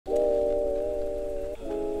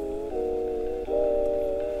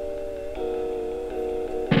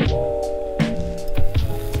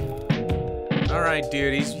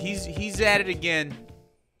dude. He's at it again.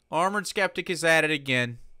 Armored Skeptic is at it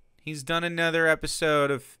again. He's done another episode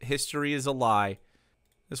of History is a Lie.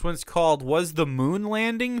 This one's called Was the Moon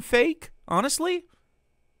Landing Fake? Honestly,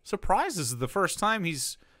 surprised this is the first time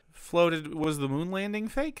he's floated Was the Moon Landing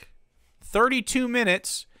Fake? 32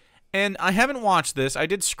 minutes, and I haven't watched this. I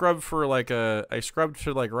did scrub for I scrubbed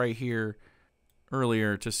for right here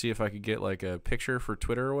earlier to see if I could get like a picture for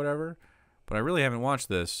Twitter or whatever, but I really haven't watched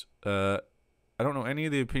this. I don't know any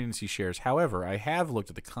of the opinions he shares. However, I have looked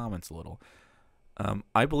at the comments a little.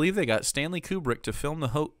 I believe they got Stanley Kubrick to film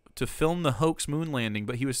the hoax moon landing,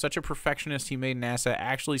 but he was such a perfectionist he made NASA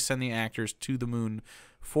actually send the actors to the moon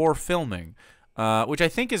for filming, which I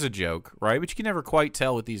think is a joke, right? But you can never quite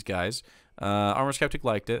tell with these guys. Armor Skeptic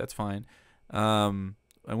liked it. That's fine.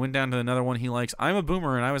 I went down to another one he likes. I'm a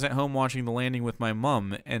boomer, and I was at home watching the landing with my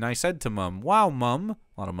mum, and I said to mum, "Wow, mum,"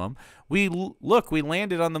 a lot of mum, we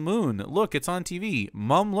landed on the moon. Look, it's on TV.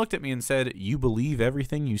 Mum looked at me and said, "You believe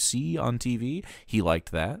everything you see on TV?" He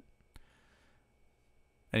liked that.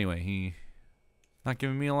 Anyway, he not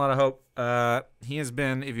giving me a lot of hope. He has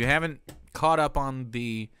been, if you haven't caught up on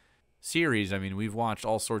the series, I mean, we've watched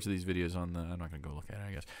all sorts of these videos on the, I'm not going to go look at it,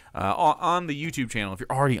 I guess, on the YouTube channel. If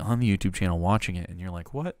you're already on the YouTube channel watching it and you're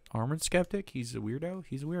like, what, Armored Skeptic? He's a weirdo?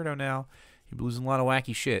 He's a weirdo now. He believes in a lot of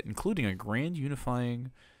wacky shit, including a grand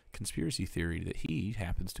unifying conspiracy theory that he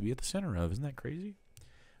happens to be at the center of. Isn't that crazy?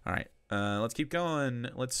 All right, let's keep going.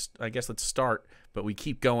 Let's start, but we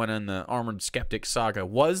keep going on the Armored Skeptic saga.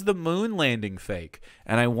 Was the moon landing fake?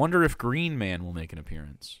 And I wonder if Green Man will make an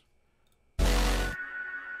appearance.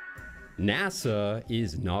 NASA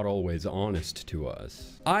is not always honest to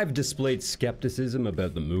us. I've displayed skepticism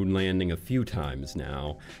about the moon landing a few times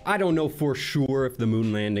now. I don't know for sure if the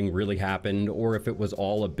moon landing really happened or if it was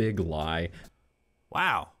all a big lie.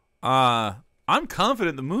 Wow. I'm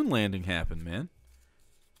confident the moon landing happened, man.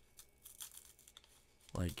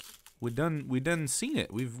 Like, we done seen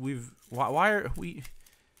it. We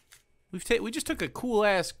just took a cool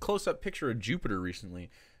ass close up picture of Jupiter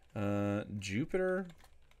recently. Jupiter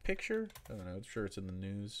picture? I don't know. I'm sure it's in the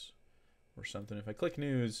news or something. If I click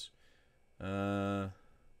news, NASA's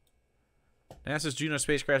Juno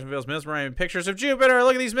spacecraft unveils mesmerizing pictures of Jupiter.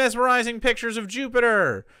 Look at these mesmerizing pictures of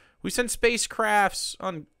Jupiter. We sent spacecrafts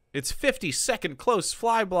on its 50-second close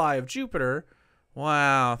flyby of Jupiter.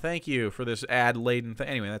 Wow, thank you for this ad-laden thing.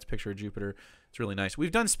 Anyway, that's a picture of Jupiter. It's really nice.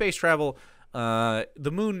 We've done space travel.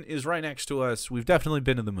 The moon is right next to us. We've definitely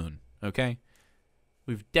been to the moon, okay?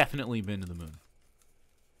 We've definitely been to the moon.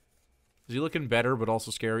 Is he looking better, but also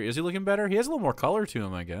scary? Is he looking better? He has a little more color to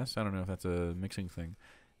him, I guess. I don't know if that's a mixing thing.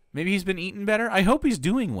 Maybe he's been eating better? I hope he's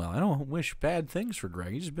doing well. I don't wish bad things for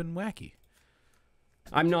Greg. He's just been wacky.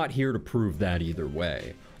 I'm not here to prove that either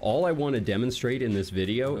way. All I want to demonstrate in this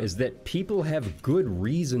video is that people have good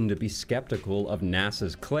reason to be skeptical of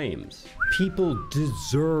NASA's claims. People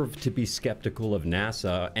deserve to be skeptical of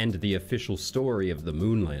NASA and the official story of the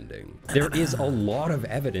moon landing. There is a lot of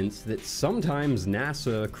evidence that sometimes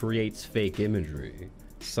NASA creates fake imagery.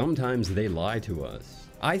 Sometimes they lie to us.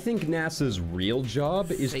 I think NASA's real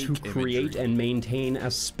job is to create and maintain a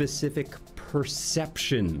specific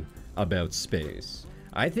perception about space.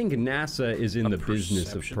 I think NASA is in the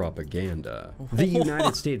business of propaganda. The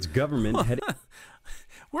United States government had...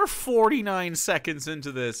 We're 49 seconds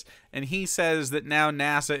into this, and he says that now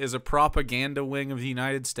NASA is a propaganda wing of the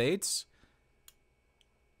United States?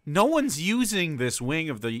 No one's using this wing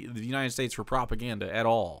of the United States for propaganda at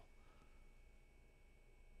all.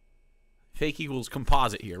 Fake equals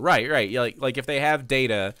composite here. Right. Like if they have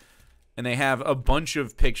data... and they have a bunch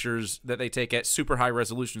of pictures that they take at super high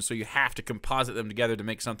resolution, so you have to composite them together to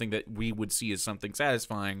make something that we would see as something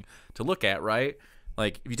satisfying to look at, right?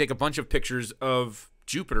 Like, if you take a bunch of pictures of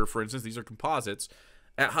Jupiter, for instance, these are composites,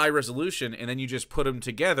 at high resolution, and then you just put them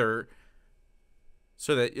together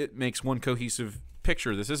so that it makes one cohesive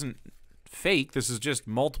picture. This isn't fake. This is just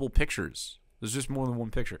multiple pictures. There's just more than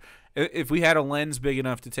one picture. If we had a lens big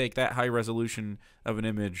enough to take that high resolution of an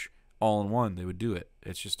image all in one, they would do it.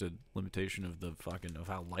 It's just a limitation of the fucking of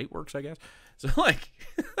how light works, I guess. So like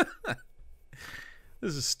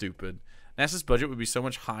this is stupid. NASA's budget would be so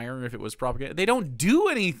much higher if it was propaganda. They don't do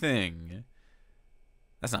anything.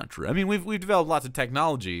 That's not true. I mean, we've developed lots of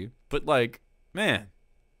technology, but like, man,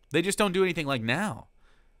 they just don't do anything like now.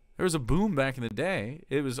 There was a boom back in the day.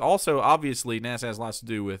 It was also obviously NASA has lots to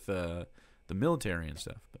do with the military and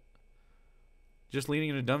stuff. But just leaning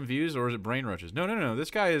into dumb views, or is it brain rushes? No.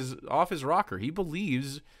 This guy is off his rocker. He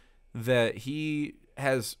believes that he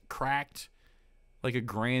has cracked like a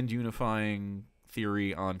grand unifying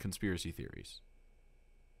theory on conspiracy theories.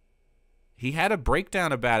 He had a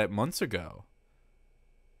breakdown about it months ago.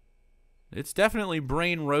 It's definitely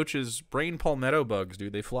brain roaches, brain palmetto bugs,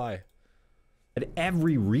 dude. They fly. Had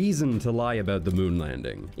every reason to lie about the moon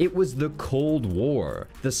landing. It was the Cold War.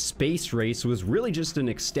 The space race was really just an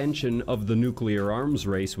extension of the nuclear arms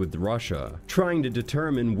race with Russia, trying to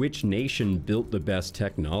determine which nation built the best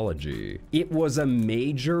technology. It was a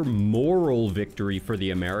major moral victory for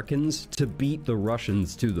the Americans to beat the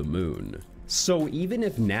Russians to the moon. So even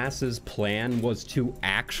if NASA's plan was to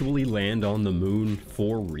actually land on the moon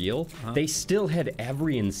for real, they still had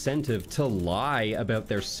every incentive to lie about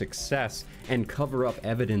their success and cover up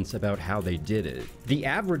evidence about how they did it. The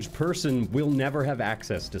average person will never have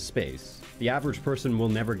access to space. The average person will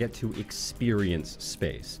never get to experience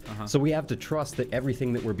space. So we have to trust that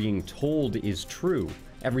everything that we're being told is true.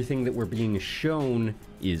 Everything that we're being shown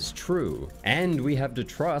is true. And we have to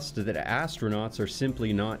trust that astronauts are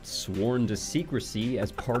simply not sworn to secrecy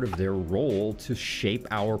as part of their role to shape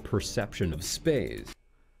our perception of space.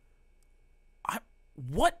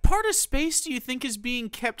 What part of space do you think is being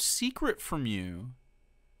kept secret from you?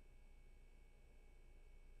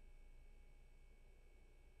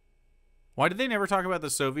 Why did they never talk about the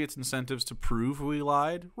Soviets' incentives to prove we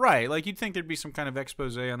lied? Right, like you'd think there'd be some kind of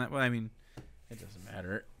expose on that. Well, I mean, it doesn't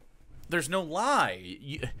matter. There's no lie.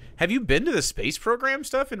 Have you been to the space program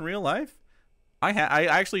stuff in real life? I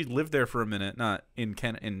actually lived there for a minute, not in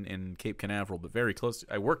Cape Canaveral, but very close.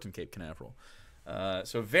 I worked in Cape Canaveral,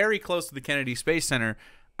 so very close to the Kennedy Space Center.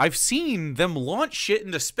 I've seen them launch shit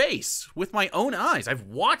into space with my own eyes. I've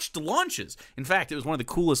watched launches. In fact, it was one of the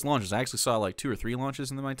coolest launches. I actually saw like 2 or 3 launches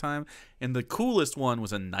in my time, and the coolest one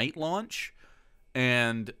was a night launch,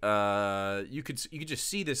 and you could just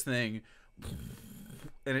see this thing.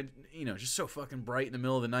 And it, you know, just so fucking bright in the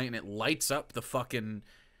middle of the night, and it lights up the fucking,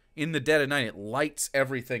 in the dead of night, it lights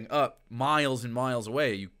everything up miles and miles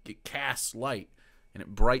away. It casts light, and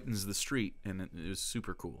it brightens the street, and it was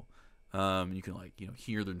super cool. You can, like, you know,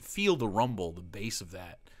 hear and feel the rumble. The bass of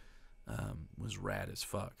that was rad as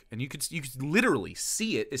fuck, and you could literally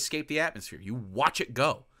see it escape the atmosphere. You watch it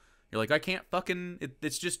go. You're like, I can't fucking.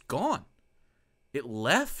 It's just gone. It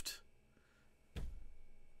left.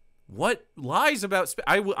 What lies about space?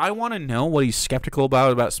 I want to know what he's skeptical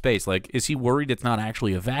about space. Like, is he worried it's not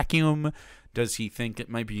actually a vacuum? Does he think it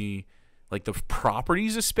might be, like, the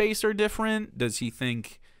properties of space are different? Does he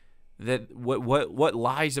think that what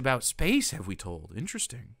lies about space have we told?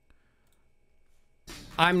 Interesting.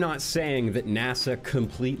 I'm not saying that NASA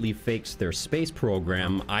completely fakes their space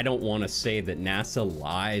program. I don't want to say that NASA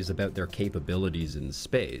lies about their capabilities in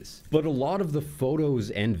space. But a lot of the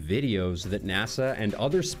photos and videos that NASA and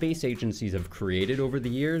other space agencies have created over the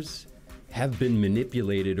years have been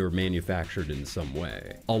manipulated or manufactured in some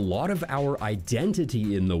way. A lot of our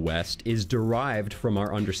identity in the West is derived from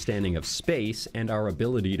our understanding of space and our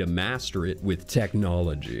ability to master it with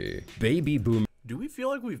technology. Baby boomers. Do we feel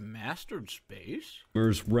like we've mastered space?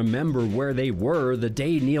 Remember where they were the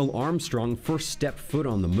day Neil Armstrong first stepped foot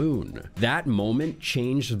on the moon. That moment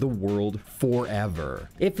changed the world forever.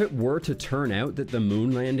 If it were to turn out that the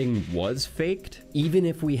moon landing was faked, even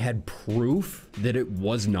if we had proof that it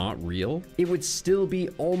was not real, it would still be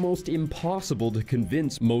almost impossible to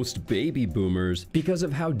convince most baby boomers because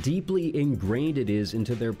of how deeply ingrained it is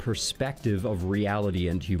into their perspective of reality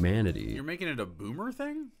and humanity. You're making it a boomer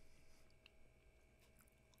thing?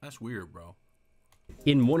 That's weird, bro.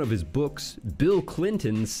 In one of his books, Bill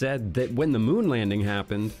Clinton said that when the moon landing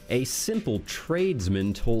happened, a simple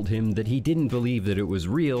tradesman told him that he didn't believe that it was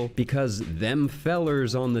real because them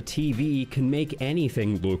fellers on the TV can make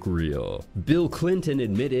anything look real. Bill Clinton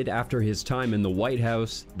admitted after his time in the White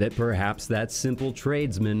House that perhaps that simple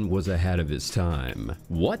tradesman was ahead of his time.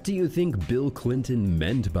 What do you think Bill Clinton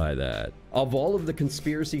meant by that? Of all of the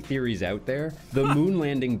conspiracy theories out there, the moon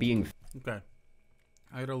landing being... Okay.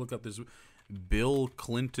 I gotta look up this Bill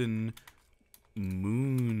Clinton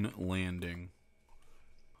moon landing.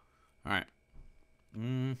 All right.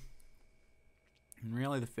 In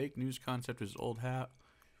reality, the fake news concept is old hat.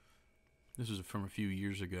 This is from a few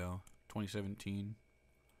years ago, 2017.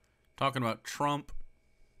 Talking about Trump.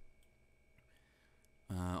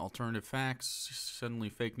 Alternative facts. Suddenly,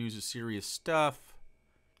 fake news is serious stuff.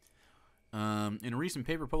 In a recent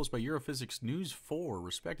paper published by Europhysics News 4,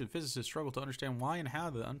 respected physicists struggle to understand why and how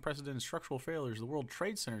the unprecedented structural failures of the World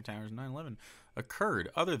Trade Center towers in 9/11 occurred,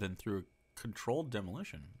 other than through a controlled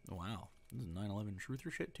demolition. Wow. This is 9/11 truther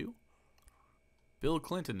shit, too? Bill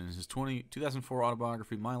Clinton, in his 2004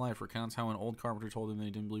 autobiography, My Life, recounts how an old carpenter told him that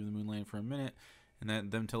he didn't believe the moon landed for a minute, and that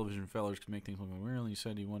them television fellers could make things look real. He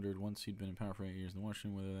said he wondered, once he'd been in power for 8 years in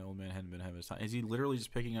Washington, whether that old man hadn't been ahead of his time. Is he literally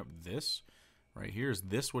just picking up this? Right here, is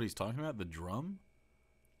this what he's talking about? The drum?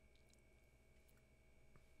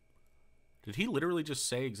 Did he literally just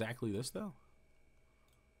say exactly this, though?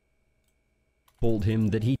 Told him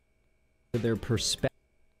that he their perspective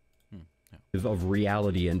Yeah. of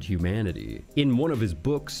reality and humanity. In one of his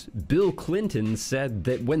books, Bill Clinton said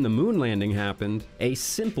that when the moon landing happened, a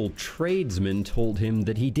simple tradesman told him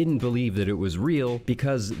that he didn't believe that it was real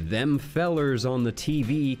because them fellers on the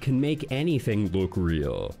TV can make anything look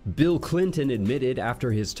real. Bill Clinton admitted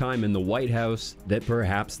after his time in the White House that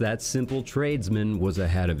perhaps that simple tradesman was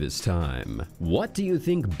ahead of his time. What do you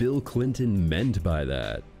think Bill Clinton meant by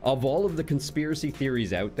that? Of all of the conspiracy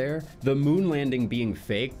theories out there, the moon landing being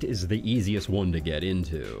faked is the easiest one to get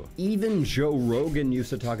into. Even Joe Rogan used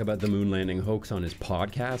to talk about the moon landing hoax on his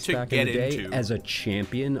podcast back in the day as a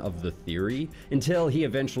champion of the theory, until he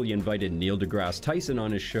eventually invited Neil deGrasse Tyson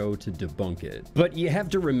on his show to debunk it. But you have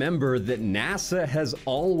to remember that NASA has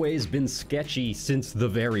always been sketchy since the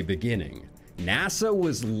very beginning. NASA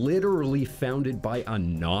was literally founded by a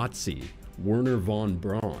Nazi, Wernher von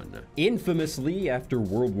Braun. Infamously, after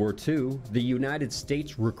World War II, the United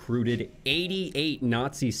States recruited 88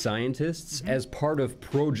 Nazi scientists as part of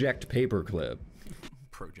Project Paperclip.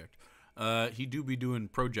 Project. He do be doing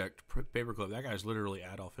Project Paperclip. That guy's literally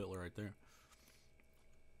Adolf Hitler right there.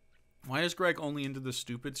 Why is Greg only into the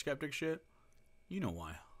stupid skeptic shit? You know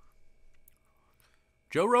why.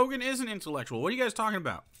 Joe Rogan is an intellectual. What are you guys talking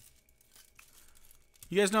about?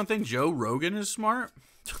 You guys don't think Joe Rogan is smart?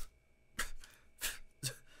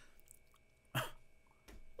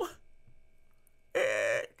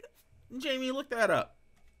 Jamie, look that up.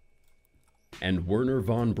 And Wernher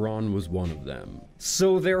von Braun was one of them.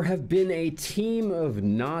 So there have been a team of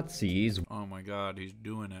Nazis. Oh my God, he's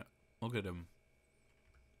doing it. Look at him.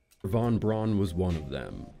 Von Braun was one of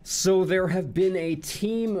them. So there have been a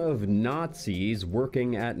team of Nazis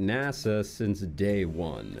working at NASA since day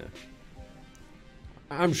one.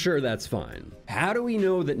 I'm sure that's fine. How do we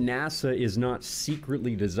know that NASA is not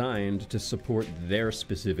secretly designed to support their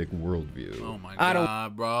specific worldview? Oh my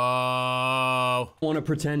God, bro. I don't want to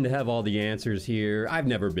pretend to have all the answers here. I've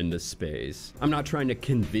never been to space. I'm not trying to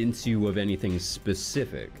convince you of anything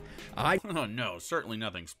specific. Oh no, certainly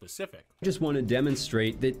nothing specific. I just want to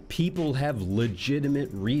demonstrate that people have legitimate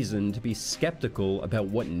reason to be skeptical about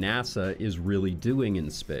what NASA is really doing in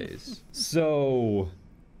space. So,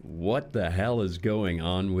 what the hell is going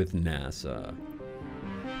on with NASA?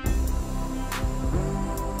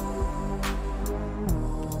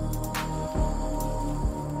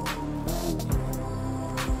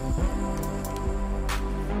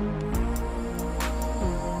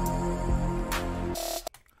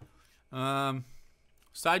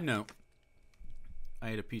 Side note,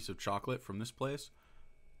 I ate a piece of chocolate from this place.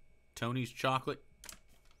 Tony's Chocolate.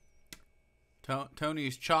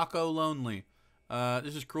 Tony's Choco Lonely.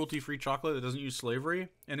 This is cruelty-free chocolate that doesn't use slavery,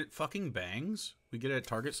 and it fucking bangs. We get it at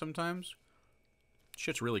Target sometimes.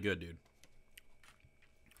 Shit's really good, dude.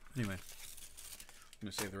 Anyway, I'm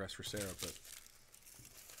gonna save the rest for Sarah, but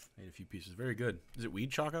I ate a few pieces. Very good. Is it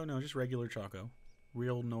weed choco? No, just regular choco.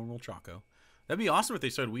 Real normal choco. That'd be awesome if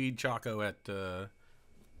they said weed choco at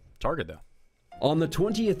Target, though. On the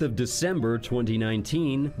 20th of December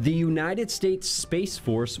 2019, the United States Space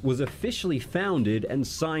Force was officially founded and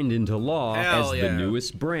signed into law as the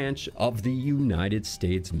newest branch of the United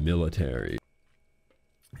States military.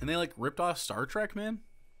 And they like ripped off Star Trek, man?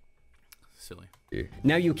 Silly.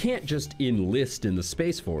 Now you can't just enlist in the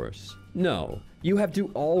Space Force. No, you have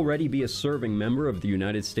to already be a serving member of the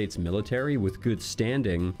United States military with good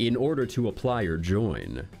standing in order to apply or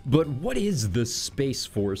join. But what is the Space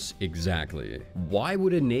Force exactly? Why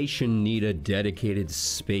would a nation need a dedicated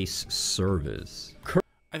space service?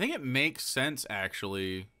 I think it makes sense,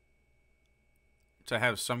 actually, to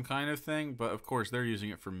have some kind of thing, but of course they're using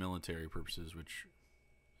it for military purposes, which,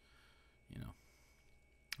 you know,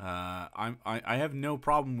 I have no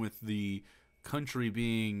problem with the country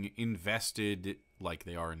being invested, like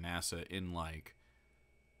they are in NASA, in like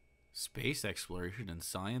space exploration and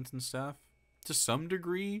science and stuff. To some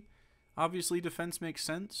degree, obviously defense makes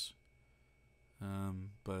sense.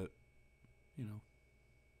 But you know,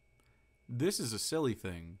 this is a silly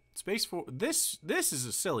thing. Space Force. This is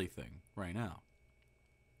a silly thing right now.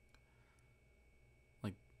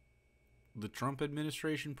 Like the Trump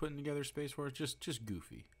administration putting together Space Force, just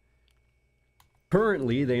goofy.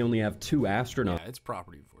 Currently, they only have 2 astronauts. Yeah, it's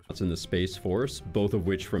property enforcement. In the Space Force, both of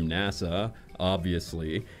which from NASA,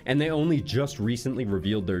 obviously. And they only just recently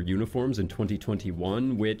revealed their uniforms in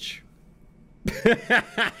 2021, which...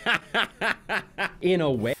 in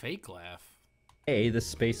a way... Fake laugh. The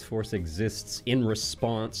Space Force exists in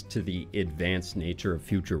response to the advanced nature of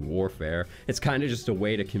future warfare. It's kind of just a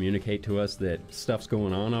way to communicate to us that stuff's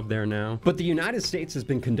going on up there now. But the United States has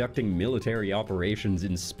been conducting military operations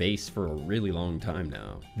in space for a really long time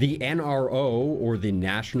now. The NRO, or the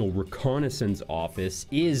National Reconnaissance Office,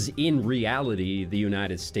 is in reality the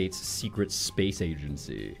United States Secret Space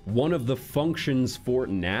Agency. One of the functions for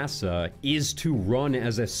NASA is to run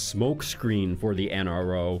as a smokescreen for the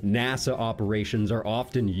NRO. NASA operations are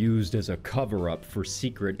often used as a cover-up for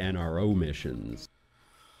secret NRO missions.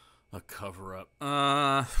 A cover-up.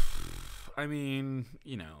 I mean,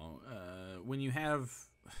 you know, when you have...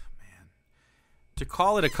 Man. To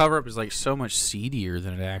call it a cover-up is, like, so much seedier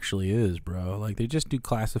than it actually is, bro. Like, they just do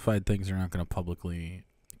classified things they're not going to publicly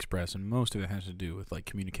express, and most of it has to do with, like,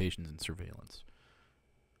 communications and surveillance.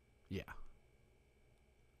 Yeah.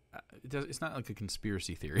 It's not like a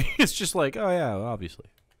conspiracy theory. It's just like, oh, yeah, obviously.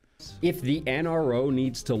 If the NRO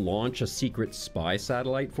needs to launch a secret spy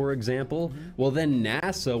satellite, for example, well then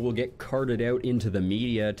NASA will get carted out into the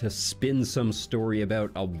media to spin some story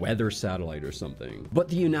about a weather satellite or something. But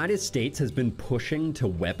the United States has been pushing to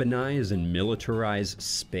weaponize and militarize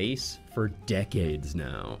space for decades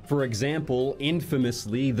now. For example,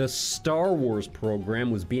 infamously, the Star Wars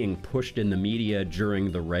program was being pushed in the media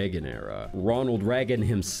during the Reagan era. Ronald Reagan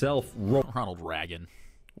himself wrote... Ronald Reagan.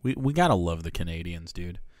 We gotta love the Canadians,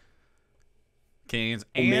 dude. Canadians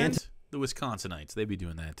and the Wisconsinites. They'd be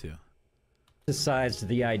doing that too. Emphasized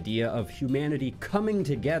the idea of humanity coming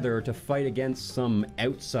together to fight against some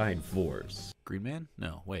outside force. Green Man?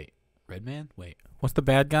 No, wait. Red Man? Wait. What's the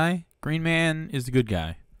bad guy? Green Man is the good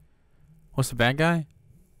guy. What's the bad guy?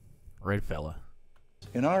 Red fella.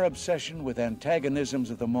 In our obsession with antagonisms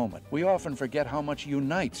of the moment, we often forget how much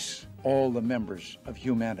unites all the members of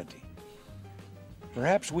humanity.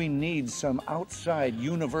 Perhaps we need some outside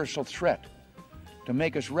universal threat to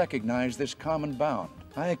make us recognize this common bound.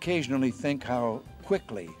 I occasionally think how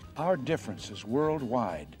quickly our differences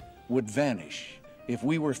worldwide would vanish if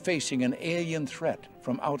we were facing an alien threat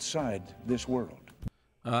from outside this world.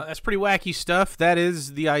 That's pretty wacky stuff. That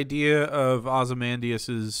is the idea of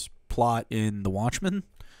Ozymandias's plot in The Watchmen,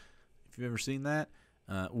 if you've ever seen that,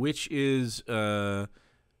 which is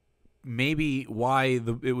maybe why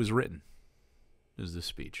it was written, is this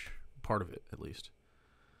speech. Part of it, at least.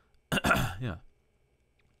 Yeah.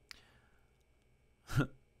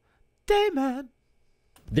 Dayman.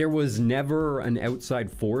 There was never an outside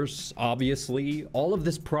force, obviously. All of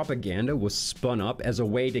this propaganda was spun up as a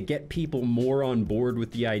way to get people more on board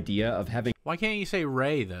with the idea of having... Why can't you say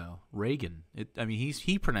Ray, though? Reagan. I mean,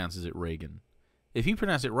 he pronounces it Reagan. If he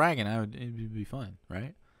pronounced it Reagan, it'd be fine,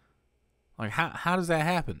 right? Like, how does that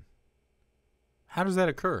happen? How does that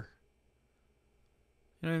occur?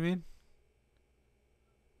 You know what I mean?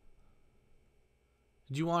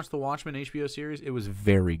 Did you watch the Watchmen HBO series? It was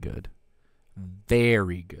very good.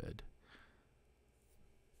 Very good.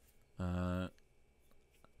 Yeah,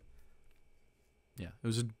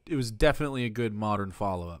 it was definitely a good modern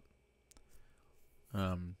follow-up.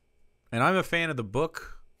 And I'm a fan of the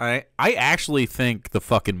book. I actually think the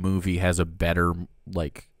fucking movie has a better,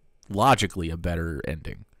 like, logically a better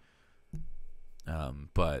ending.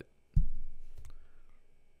 But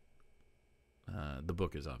the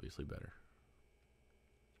book is obviously better.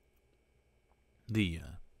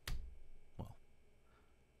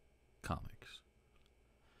 Comics.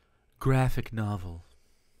 Graphic novel.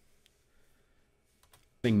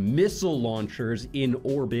 Missile launchers in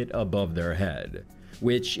orbit above their head,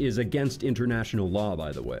 which is against international law,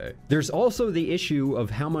 by the way. There's also the issue of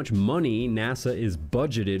how much money NASA is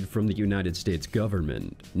budgeted from the United States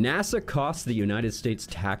government. NASA costs the United States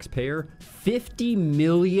taxpayer $50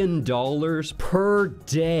 million per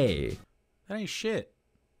day. That ain't shit.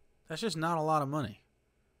 That's just not a lot of money.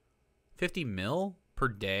 50 mil per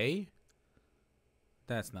day?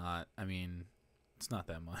 That's not, I mean, it's not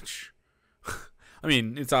that much. I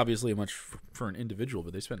mean, it's obviously much for an individual,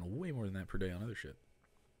 but they spend way more than that per day on other shit.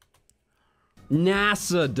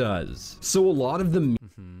 NASA does. So a lot of the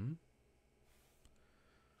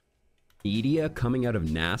media coming out of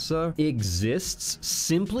NASA exists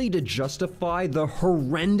simply to justify the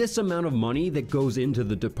horrendous amount of money that goes into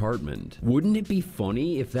the department. Wouldn't it be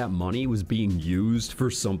funny if that money was being used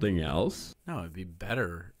for something else? No, it'd be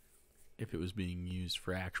better if it was being used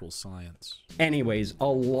for actual science. Anyways, a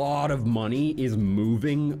lot of money is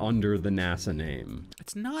moving under the NASA name.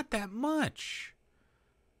 It's not that much.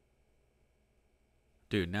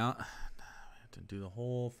 Dude, now I have to do the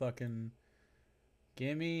whole fucking...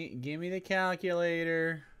 Give me the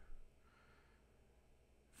calculator.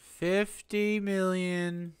 50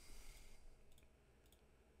 million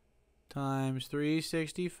times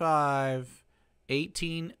 365,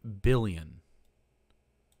 18 billion.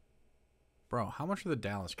 Bro, how much are the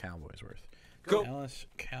Dallas Cowboys worth? Go. Dallas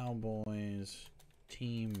Cowboys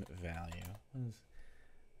team value.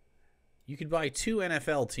 You could buy 2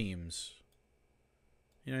 NFL teams.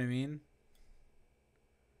 You know what I mean?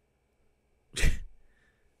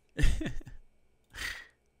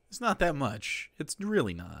 It's not that much. It's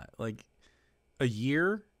really not. Like, a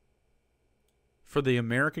year for the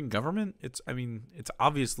American government? It's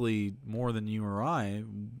obviously more than you or I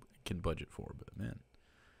can budget for, but man.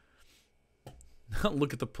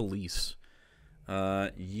 Look at the police.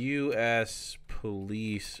 U.S.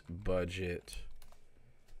 police budget.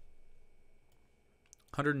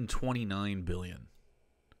 $129 billion.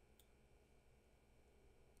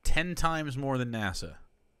 10 times more than NASA.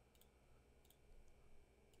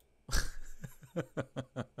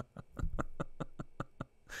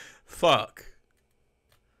 Fuck.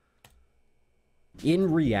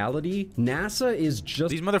 In reality, NASA is just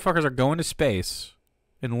These motherfuckers are going to space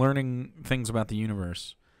and learning things about the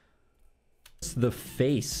universe. the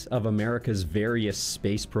face of America's various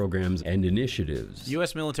space programs and initiatives.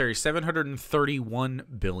 U.S. military,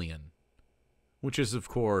 $731 billion, which is, of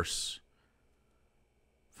course,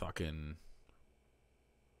 fucking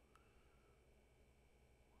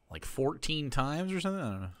like 14 times or something.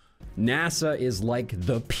 I don't know. NASA is like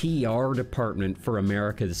the PR department for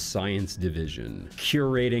America's science division,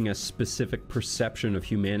 curating a specific perception of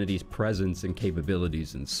humanity's presence and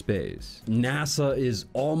capabilities in space. NASA is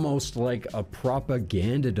almost like a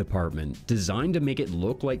propaganda department designed to make it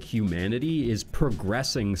look like humanity is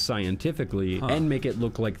progressing scientifically and make it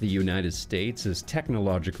look like the United States is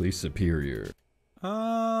technologically superior.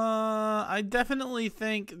 I definitely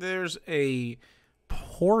think there's a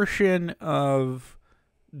portion of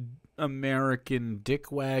American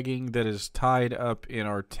dick wagging that is tied up in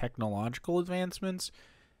our technological advancements,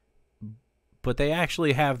 but they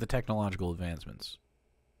actually have the technological advancements.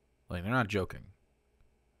 Like, they're not joking.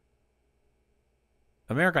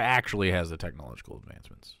 America actually has the technological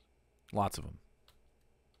advancements. Lots of them.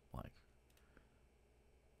 Like,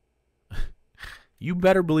 you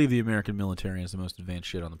better believe the American military is the most advanced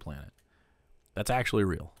shit on the planet. That's actually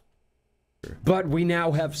real. But we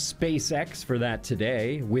now have SpaceX for that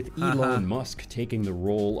today, with Elon Musk taking the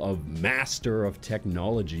role of master of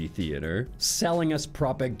technology theater, selling us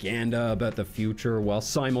propaganda about the future while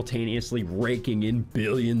simultaneously raking in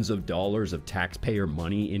billions of dollars of taxpayer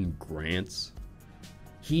money in grants.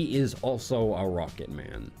 He is also a rocket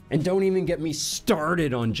man. And don't even get me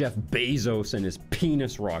started on Jeff Bezos and his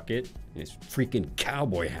penis rocket, and his freaking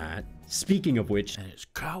cowboy hat. Speaking of which... And his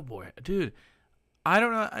cowboy hat. Dude... I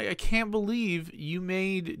don't know. I can't believe you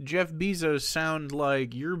made Jeff Bezos sound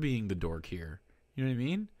like you're being the dork here. You know what I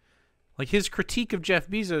mean? Like, his critique of Jeff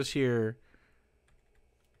Bezos here,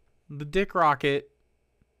 the dick rocket,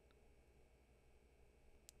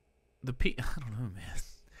 I don't know, man.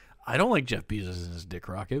 I don't like Jeff Bezos and his dick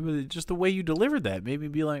rocket, but just the way you delivered that made me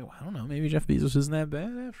be like, well, I don't know, maybe Jeff Bezos isn't that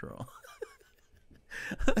bad after all.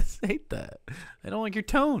 I just hate that. I don't like your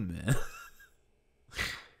tone, man.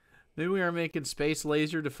 Maybe we are making Space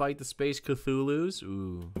Laser to fight the Space Cthulhus.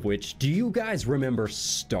 Ooh. Which, do you guys remember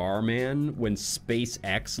Starman when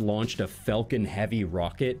SpaceX launched a Falcon Heavy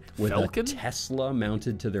rocket with a Tesla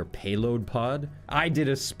mounted to their payload pod? I did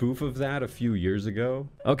a spoof of that a few years ago.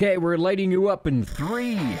 Okay, we're lighting you up in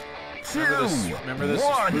 3, 2, remember this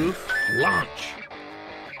 1, spoof? Launch!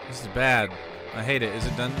 This is bad. I hate it. Is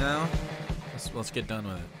it done now? Let's get done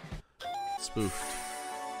with it. Spoofed.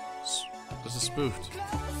 This is spoofed.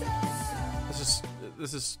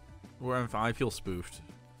 This is where I feel spoofed.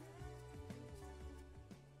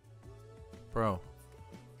 Bro.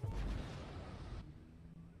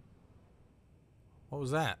 What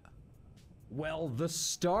was that? Well, the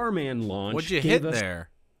Starman launch What'd you gave hit us there?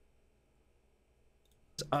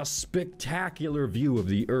 A spectacular view of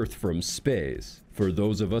the Earth from space. For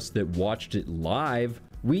those of us that watched it live,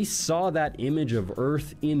 we saw that image of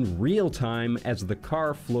Earth in real time as the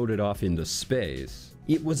car floated off into space.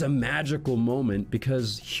 It was a magical moment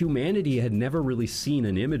because humanity had never really seen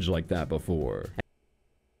an image like that before.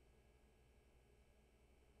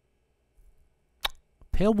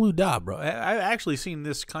 Pale blue dot, bro. I've actually seen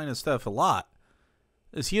this kind of stuff a lot.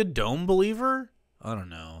 Is he a dome believer? I don't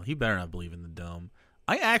know. He better not believe in the dome.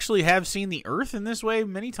 I actually have seen the Earth in this way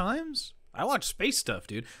many times. I watch space stuff,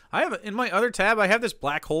 dude. I have in my other tab, I have this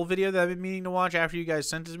black hole video that I've been meaning to watch after you guys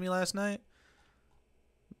sent it to me last night.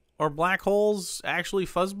 Are black holes actually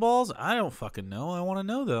fuzzballs? I don't fucking know. I want to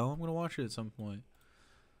know, though. I'm going to watch it at some point.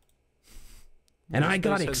 And I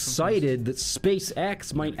got excited that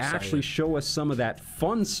SpaceX might actually show us some of that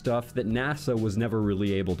fun stuff that NASA was never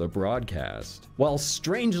really able to broadcast. Well,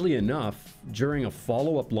 strangely enough, during a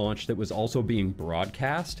follow-up launch that was also being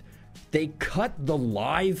broadcast, they cut the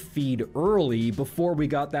live feed early before we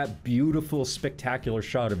got that beautiful, spectacular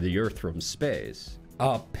shot of the Earth from space.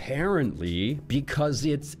 Apparently, because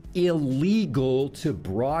it's illegal to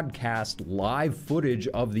broadcast live footage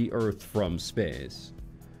of the Earth from space.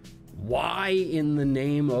 Why in the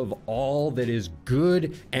name of all that is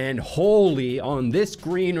good and holy on this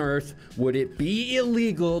green Earth would it be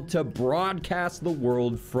illegal to broadcast the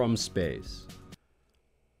world from space?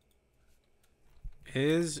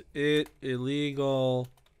 Is it illegal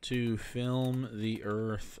to film the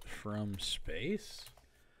Earth from space?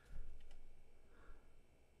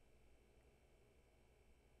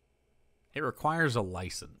 It requires a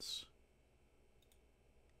license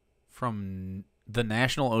from the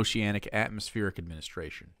National Oceanic Atmospheric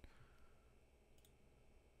Administration.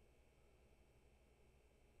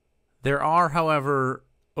 There are, however,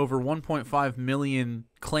 over 1.5 million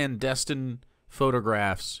clandestine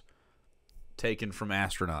photographs taken from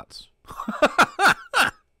astronauts.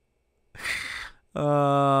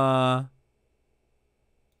 I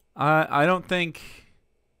don't think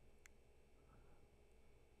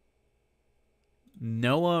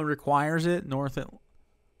NOAA requires it. Hold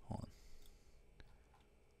on.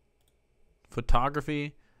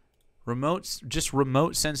 Photography, remote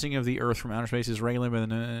sensing of the Earth from outer space is regulated by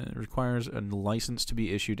the requires a license to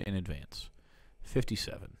be issued in advance.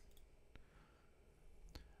 57.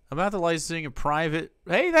 About the licensing of private.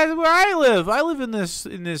 Hey, that's where I live. I live in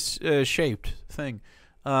this shaped thing.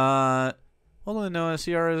 Hold on, no,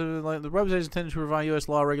 CR the website is intended to provide U.S.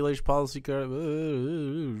 law, regulation, policy, accordance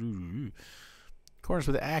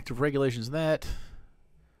with the Act of Regulations that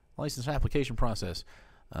license application process.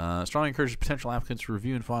 Strongly encourages potential applicants to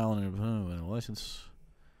review and file a license.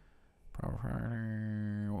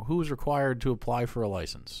 Who is required to apply for a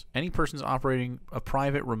license? Any persons operating a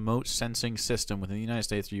private remote sensing system within the United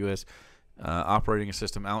States or U.S. Operating a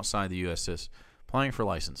system outside the U.S. Applying for a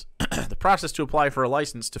license. The process to apply for a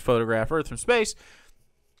license to photograph Earth from space,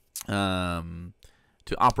 to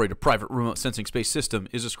operate a private remote sensing space system,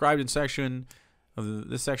 is described in section of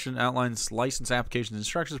this section outlines license applications and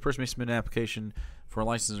instructions. The person may submit an application for a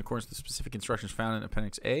license in accordance with the specific instructions found in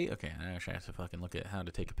Appendix A. Okay, I actually have to fucking look at how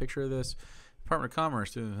to take a picture of this. Department of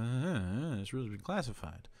Commerce. This rule has been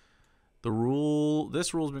classified. This rule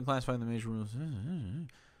has been classified in the major rules.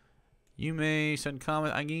 You may send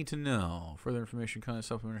comment. I need to know. Further information, content,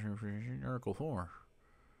 supplementary information. Article 4.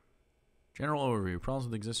 General overview. Problems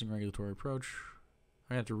with existing regulatory approach.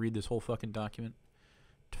 I have to read this whole fucking document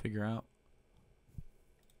to figure out.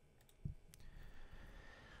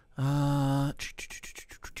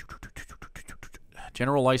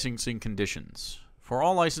 General licensing conditions. For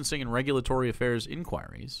all licensing and regulatory affairs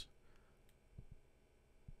inquiries,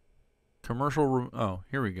 commercial...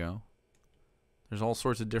 here we go. There's all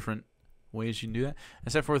sorts of different ways you can do that.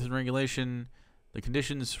 As set forth in regulation, the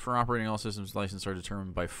conditions for operating all systems licensed are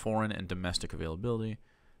determined by foreign and domestic availability.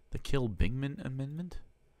 The Kilbingman Amendment?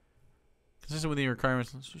 Consistent with the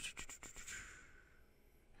requirements...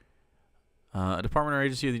 a department or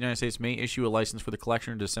agency of the United States may issue a license for the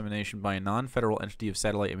collection or dissemination by a non-federal entity of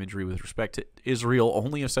satellite imagery with respect to Israel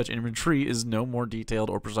only if such imagery is no more detailed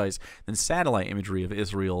or precise than satellite imagery of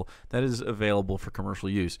Israel that is available for commercial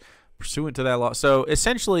use. Pursuant to that law. So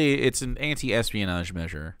essentially, it's an anti-espionage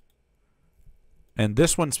measure. And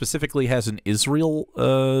this one specifically has an Israel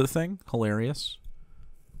thing. Hilarious.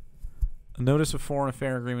 A notice of foreign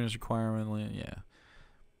affair agreement is requirement. Yeah.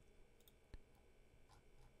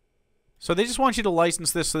 So they just want you to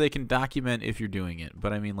license this so they can document if you're doing it.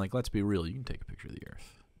 But I mean, like, let's be real. You can take a picture of the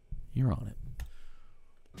Earth. You're on it.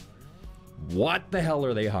 What the hell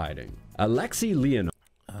are they hiding? Alexei Leonov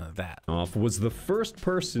was the first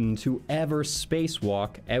person to ever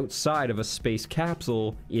spacewalk outside of a space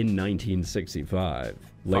capsule in 1965.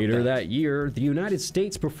 Later that year, the United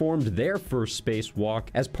States performed their first spacewalk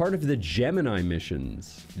as part of the Gemini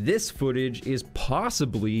missions. This footage is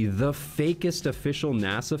possibly the fakest official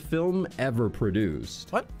NASA film ever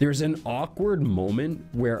produced. What? There's an awkward moment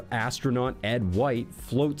where astronaut Ed White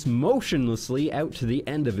floats motionlessly out to the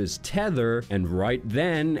end of his tether, and right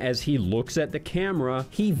then, as he looks at the camera,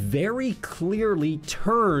 he very clearly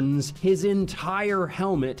turns his entire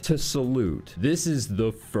helmet to salute. This is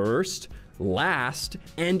the first, last,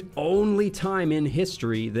 and only time in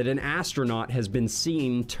history that an astronaut has been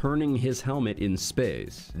seen turning his helmet in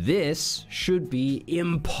space. This should be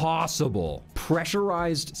impossible.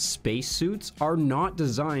 Pressurized spacesuits are not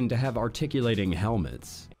designed to have articulating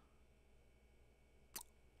helmets.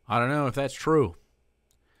 I don't know if that's true.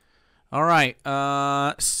 All right.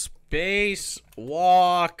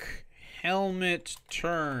 Spacewalk helmet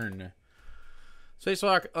turn.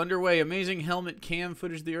 Spacewalk underway. Amazing helmet cam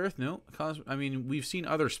footage of the Earth. No. I mean, we've seen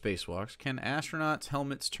other spacewalks. Can astronauts'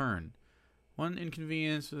 helmets turn? One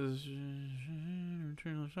inconvenience is...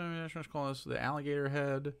 astronauts call this the alligator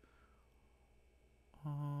head.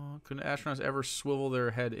 Could astronauts ever swivel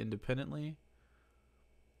their head independently?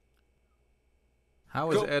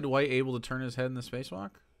 How is Ed White able to turn his head in the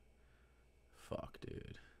spacewalk? Fuck,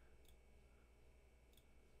 dude.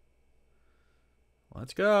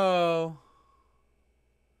 Let's go.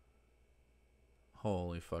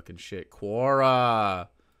 Holy fucking shit. Quora.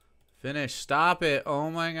 Finish. Stop it. Oh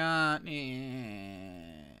my god.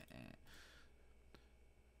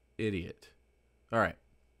 Idiot. Alright.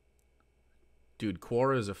 Dude,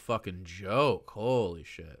 Quora is a fucking joke. Holy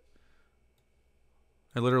shit.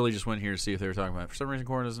 I literally just went here to see if they were talking about it. For some reason,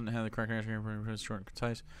 Quora doesn't have the correct answer. It's short and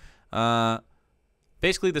concise.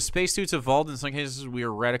 Basically, the spacesuits evolved. In some cases, we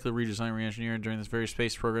are radically redesigned, re-engineered during this various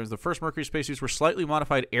space programs. The first Mercury spacesuits were slightly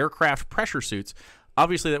modified aircraft pressure suits.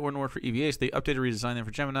 Obviously, that wouldn't work for EVA, so they updated and redesigned them for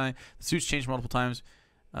Gemini. The suits changed multiple times.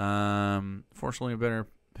 Fortunately, a better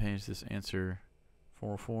page. This answer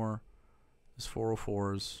 404. This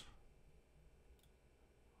 404's.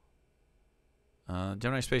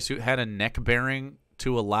 Gemini spacesuit had a neck bearing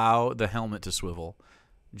to allow the helmet to swivel.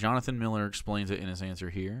 Jonathan Miller explains it in his answer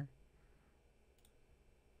here.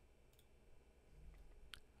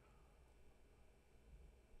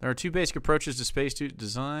 There are two basic approaches to spacesuit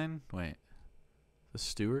design. Wait. The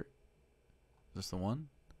Stewart? Is this the one?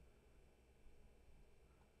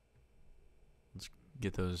 Let's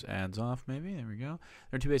get those ads off, maybe. There we go.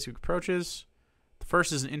 There are two basic approaches. The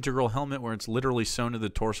first is an integral helmet where it's literally sewn to the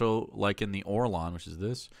torso like in the Orlon, which is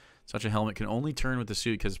this. Such a helmet can only turn with the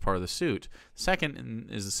suit because it's part of the suit. The second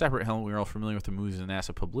is a separate helmet. We're all familiar with the movies and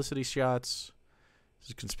NASA publicity shots. This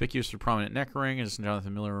is conspicuous for prominent neck ring, as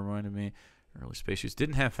Jonathan Miller reminded me. Early spacesuits did,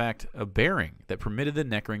 in fact, have a bearing that permitted the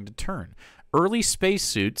neck ring to turn. Early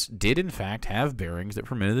spacesuits did, in fact, have bearings that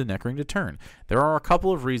permitted the neck ring to turn. There are a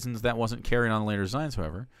couple of reasons that wasn't carried on in later designs,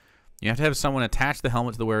 however. You have to have someone attach the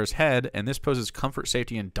helmet to the wearer's head, and this poses comfort,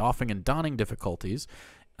 safety, and doffing and donning difficulties,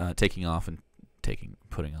 taking off and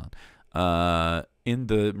putting on. In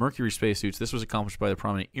the Mercury spacesuits, this was accomplished by the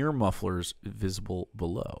prominent ear mufflers visible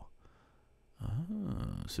below.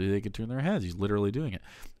 So they could turn their heads. He's literally doing it.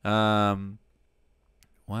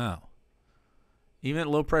 Wow. Even at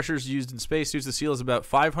low pressures used in spacesuits, the seal has about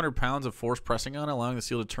 500 pounds of force pressing on it. Allowing the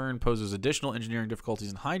seal to turn poses additional engineering difficulties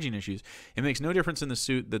and hygiene issues. It makes no difference in the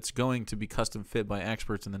suit that's going to be custom fit by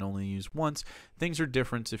experts and then only used once. Things are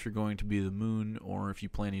different if you're going to be the moon or if you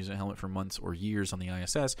plan to use a helmet for months or years on the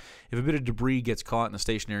ISS. If a bit of debris gets caught in a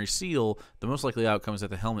stationary seal, the most likely outcome is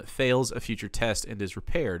that the helmet fails a future test and is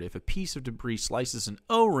repaired. If a piece of debris slices an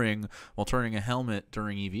O-ring while turning a helmet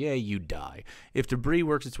during EVA, you die. If debris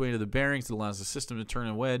works its way into the bearings, it allows the system to turn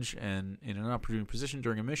a wedge and in an opportune position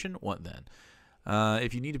during a mission, what then?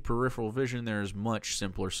 If you need a peripheral vision, there is much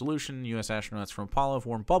simpler solution. U.S. astronauts from Apollo have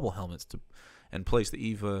worn bubble helmets and placed the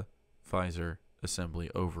EVA visor assembly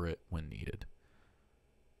over it when needed.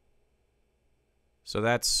 So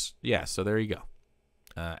that's, yeah, so there you go.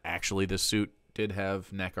 Actually, the suit did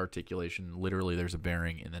have neck articulation. Literally, there's a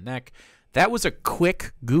bearing in the neck. That was a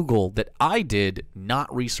quick Google that I did,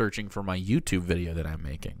 not researching for my YouTube video that I'm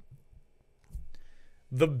making.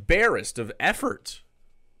 The barest of effort.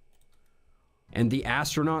 And the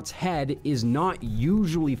astronaut's head is not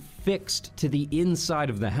usually fixed to the inside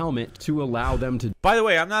of the helmet to allow them to... By the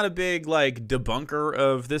way, I'm not a big, like, debunker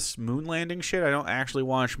of this moon landing shit. I don't actually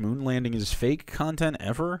watch moon landing is fake content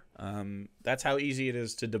ever. That's how easy it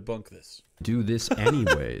is to debunk this. Do this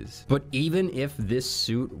anyways. But even if this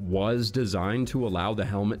suit was designed to allow the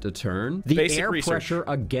helmet to turn, the Basic air research. pressure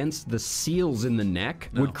against the seals in the neck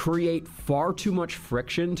would create far too much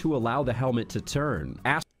friction to allow the helmet to turn.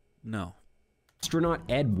 No. Astronaut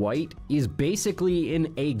Ed White is basically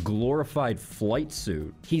in a glorified flight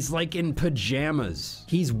suit. He's like in pajamas.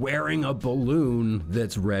 He's wearing a balloon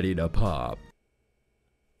that's ready to pop.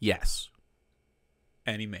 Yes.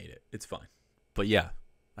 And he made it. It's fine. But yeah,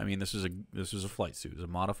 I mean, this is a flight suit. It's a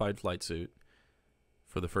modified flight suit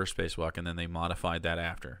for the first spacewalk, and then they modified that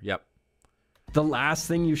after. Yep. The last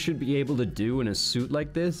thing you should be able to do in a suit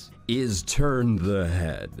like this is turn the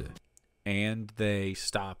head. and they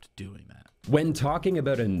stopped doing that. When talking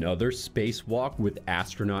about another spacewalk with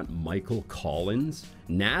astronaut Michael Collins,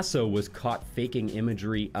 NASA was caught faking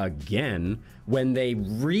imagery again when they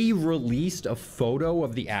re-released a photo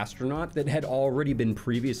of the astronaut that had already been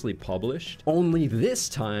previously published. Only this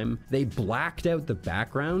time, they blacked out the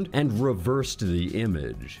background and reversed the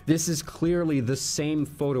image. This is clearly the same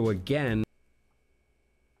photo again.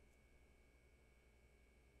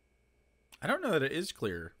 I don't know that it is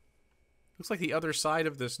clear. Looks like the other side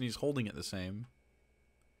of this, and he's holding it the same.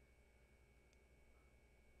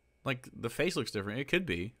 Like, the face looks different. It could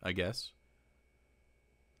be, I guess.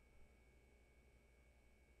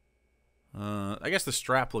 I guess the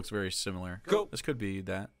strap looks very similar. Go. This could be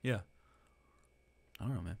that. Yeah. I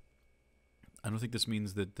don't know, man. I don't think this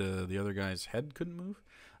means that the other guy's head couldn't move.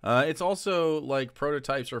 It's also, like,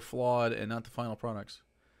 prototypes are flawed and not the final products.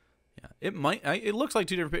 Yeah. It might... it looks like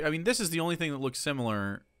two different... I mean, this is the only thing that looks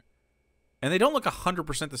similar... And they don't look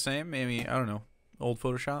 100% the same. Maybe, I don't know, old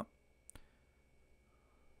Photoshop.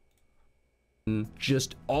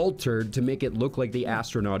 Just altered to make it look like the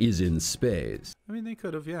astronaut is in space. I mean, they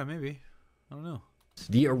could have, yeah, maybe. I don't know.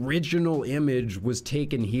 The original image was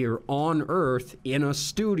taken here on Earth in a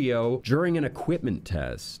studio during an equipment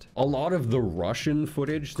test. A lot of the Russian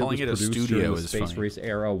footage that was produced during the space race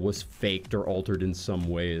era was faked or altered in some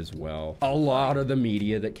way as well. A lot of the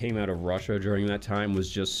media that came out of Russia during that time was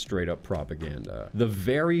just straight up propaganda. The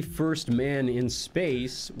very first man in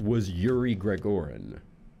space was Yuri Gagarin.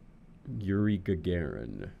 Yuri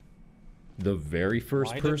Gagarin. The very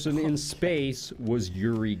first person in space was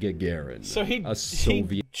Yuri Gagarin. So a Soviet.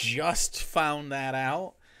 He just found that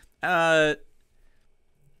out.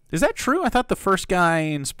 Is that true? I thought the first guy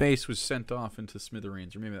in space was sent off into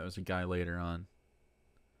smithereens, or maybe that was a guy later on.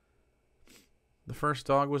 The first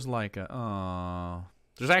dog was Laika. Oh,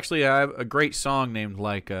 there's actually a great song named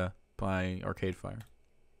Laika by Arcade Fire.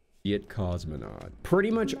 Cosmonaut.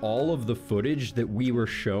 Pretty much all of the footage that we were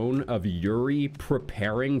shown of Yuri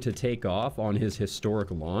preparing to take off on his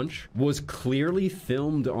historic launch was clearly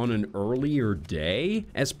filmed on an earlier day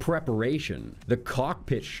as preparation. The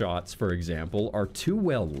cockpit shots, for example, are too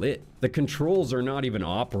well lit. The controls are not even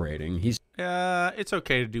operating. It's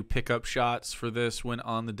okay to do pickup shots for this when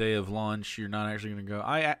on the day of launch you're not actually going to go.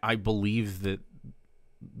 I believe that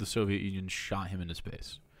the Soviet Union shot him into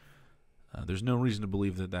space. There's no reason to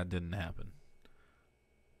believe that that didn't happen.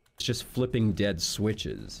 It's just flipping dead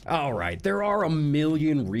switches. All right, there are a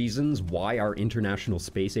million reasons why our international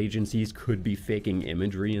space agencies could be faking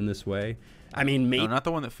imagery in this way. I mean, maybe... No, not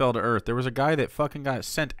the one that fell to Earth. There was a guy that fucking got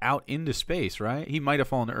sent out into space, right? He might have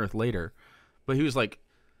fallen to Earth later. But he was like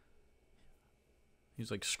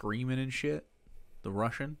screaming and shit. The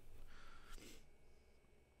Russian.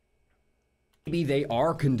 Maybe they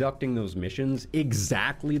are conducting those missions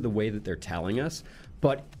exactly the way that they're telling us,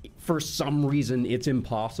 but for some reason it's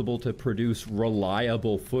impossible to produce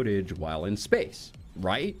reliable footage while in space,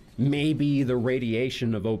 right? Maybe the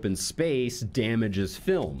radiation of open space damages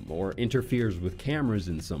film or interferes with cameras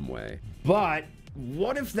in some way. But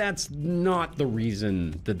what if that's not the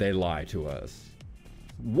reason that they lie to us?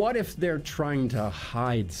 What if they're trying to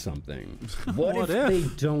hide something? What if they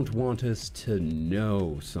don't want us to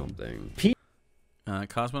know something?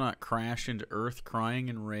 Cosmonaut crashed into Earth crying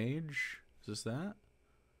in rage. Is this that?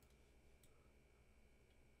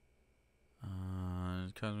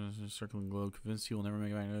 Cosmonaut circling the globe convinced he will never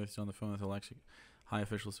make it back to Earth. He's on the phone with Alexei. High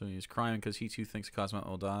official, so he's crying because he too thinks Cosmonaut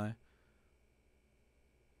will die.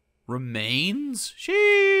 Remains? Sheesh.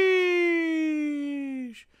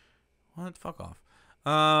 What? Fuck off.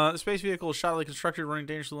 The space vehicle is shoddily constructed, running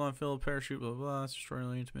dangerously low on fill, parachute, blah, blah, blah. It's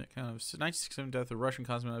destroying the intimate kind of 1967 death of Russian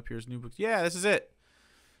cosmonaut appears new books. Yeah, this is it.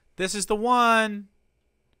 This is the one.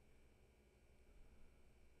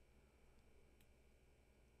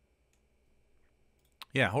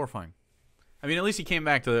 Yeah, horrifying. I mean, at least he came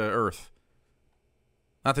back to Earth.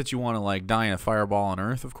 Not that you want to, like, die in a fireball on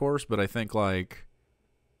Earth, of course, but I think, like,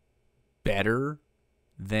 better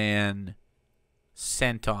than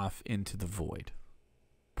sent off into the void,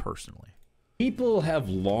 personally. People have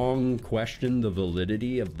long questioned the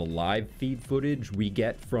validity of the live feed footage we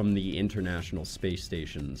get from the International Space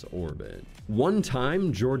Station's orbit. One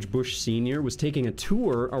time, George Bush Sr. was taking a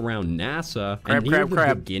tour around NASA, and near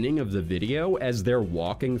the beginning of the video, as they're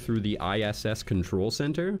walking through the ISS control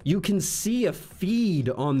center, you can see a feed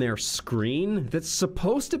on their screen that's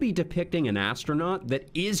supposed to be depicting an astronaut that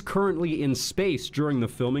is currently in space during the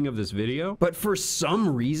filming of this video, but for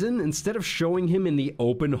some reason, instead of showing him in the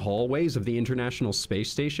open hallways of the International International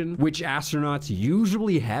Space Station, which astronauts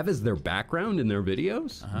usually have as their background in their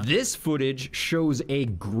videos. This footage shows a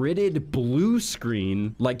gridded blue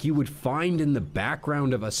screen like you would find in the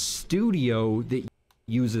background of a studio that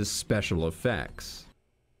uses special effects.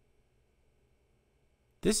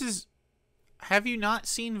 This is... Have you not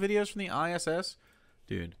seen videos from the ISS?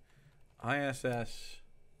 Dude, ISS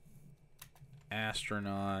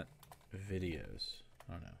astronaut videos.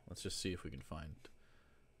 I don't know. Let's just see if we can find...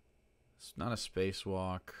 It's not a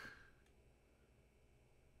spacewalk.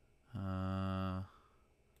 I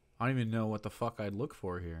don't even know what the fuck I'd look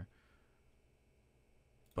for here.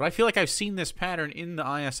 But I feel like I've seen this pattern in the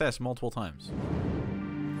ISS multiple times.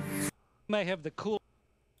 May have the cool.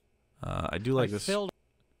 I do like this.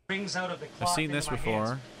 Rings out of the cloth. I've seen this before.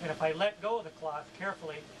 Hands, and if I let go of the cloth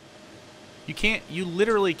carefully, You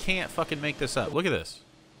literally can't fucking make this up. Look at this.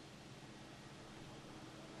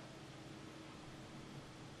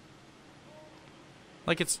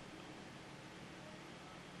 Like it's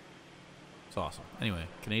awesome. Anyway,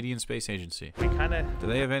 Canadian Space Agency. We kind of... Do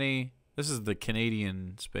they have any... This is the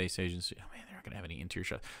Canadian Space Agency. Oh, man, they're not going to have any interior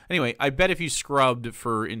shots. Anyway, I bet if you scrubbed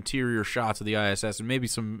for interior shots of the ISS, and maybe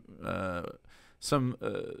some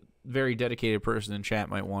very dedicated person in chat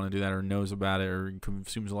might want to do that or knows about it or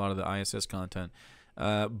consumes a lot of the ISS content.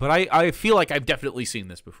 But I feel like I've definitely seen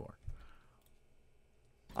this before.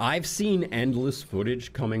 I've seen endless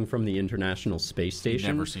footage coming from the International Space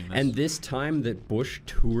Station. Never seen this. And this time that Bush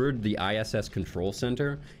toured the ISS Control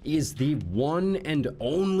Center is the one and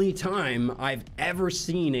only time I've ever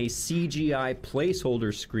seen a CGI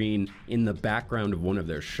placeholder screen in the background of one of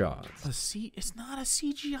their shots. It's not a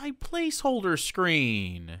CGI placeholder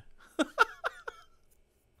screen.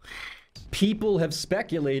 People have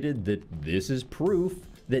speculated that this is proof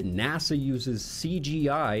that NASA uses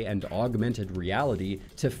CGI and augmented reality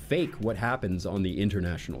to fake what happens on the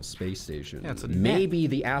International Space Station. Yeah, it's a Maybe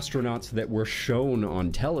the astronauts that were shown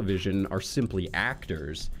on television are simply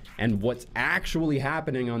actors, and what's actually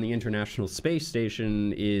happening on the International Space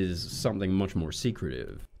Station is something much more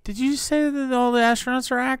secretive. Did you say that all the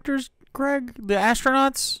astronauts are actors, Greg? The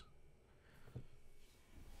astronauts?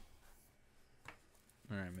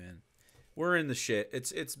 All right, man. We're in the shit.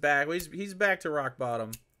 It's back. He's back to rock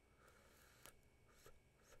bottom.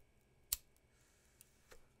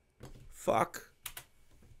 Fuck.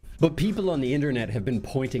 But people on the internet have been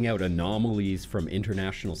pointing out anomalies from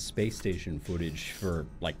International Space Station footage for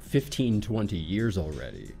like 15, 20 years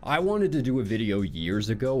already. I wanted to do a video years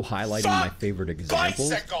ago highlighting my favorite examples.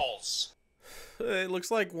 Bicycles! It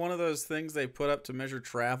looks like one of those things they put up to measure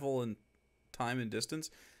travel and time and distance.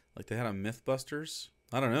 Like they had on Mythbusters.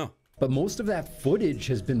 I don't know. But most of that footage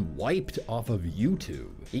has been wiped off of YouTube.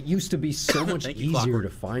 It used to be so much easier to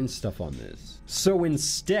find stuff on this. So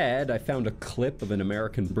instead, I found a clip of an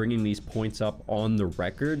American bringing these points up on the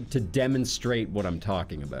record to demonstrate what I'm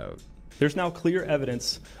talking about. There's now clear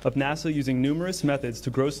evidence of NASA using numerous methods to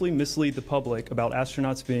grossly mislead the public about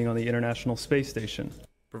astronauts being on the International Space Station.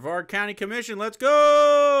 Brevard County Commission, let's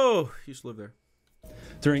go! Used to live there.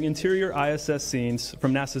 During interior ISS scenes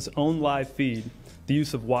from NASA's own live feed, the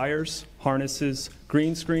use of wires, harnesses,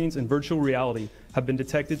 green screens, and virtual reality have been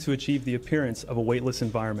detected to achieve the appearance of a weightless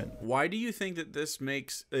environment. Why do you think that this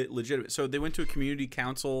makes it legitimate? So they went to a community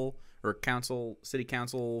council or city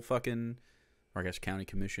council fucking, or I guess county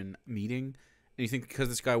commission meeting, and you think because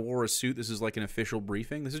this guy wore a suit, this is like an official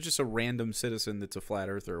briefing? This is just a random citizen that's a flat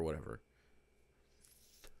earther or whatever.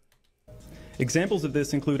 Examples of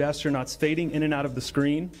this include astronauts fading in and out of the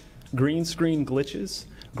screen, green screen glitches,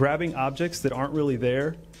 grabbing objects that aren't really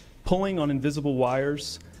there, pulling on invisible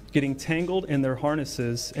wires, getting tangled in their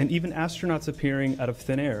harnesses, and even astronauts appearing out of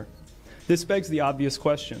thin air. This begs the obvious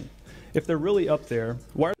question. If they're really up there,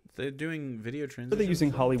 why are They're doing video transitions? they using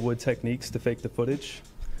Hollywood techniques to fake the footage?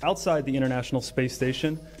 Outside the International Space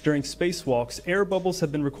Station, during spacewalks, air bubbles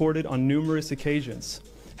have been recorded on numerous occasions.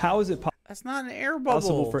 How is it That's not an air bubble.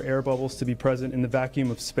 possible for air bubbles to be present in the vacuum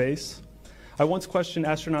of space? I once questioned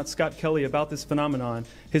astronaut Scott Kelly about this phenomenon.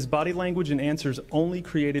 His body language and answers only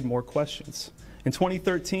created more questions. In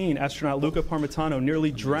 2013, astronaut Luca Parmitano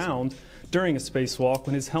nearly drowned during a spacewalk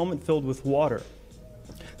when his helmet filled with water.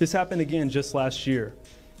 This happened again just last year.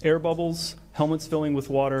 Air bubbles, helmets filling with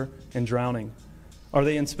water, and drowning. Are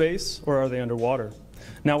they in space or are they underwater?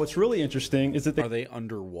 Now what's really interesting is that Are they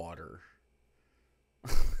underwater?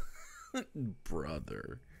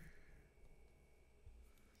 Brother.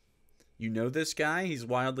 You know this guy? He's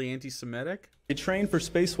wildly anti-Semitic? they trained for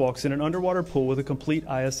spacewalks in an underwater pool with a complete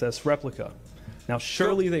ISS replica. Now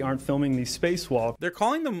surely they aren't filming these spacewalks. They're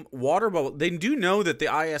calling them water bubble. They do know that the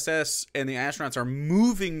ISS and the astronauts are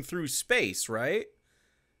moving through space, right?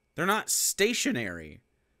 They're not stationary.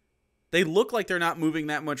 They look like they're not moving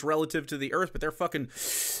that much relative to the Earth, but they're fucking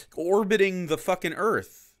orbiting the fucking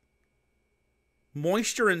Earth.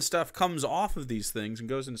 Moisture and stuff comes off of these things and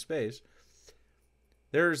goes into space.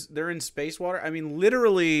 They're in space water. I mean,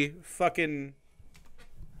 literally fucking...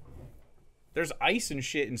 There's ice and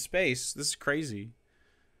shit in space. This is crazy.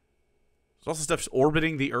 There's also stuff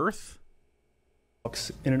orbiting the Earth.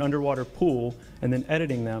 In an underwater pool and then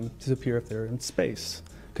editing them to appear if they're in space.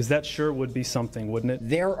 Because that sure would be something, wouldn't it?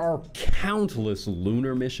 There are countless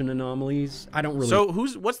lunar mission anomalies. I don't really... So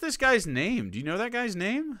what's this guy's name? Do you know that guy's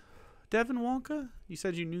name? Devin Wonka? You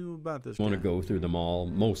said you knew about this guy. I want to go through them all,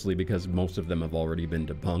 mostly because most of them have already been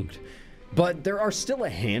debunked. But there are still a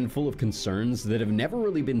handful of concerns that have never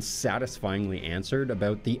really been satisfyingly answered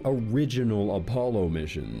about the original Apollo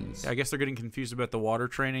missions. I guess they're getting confused about the water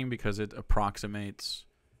training because it approximates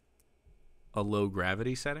a low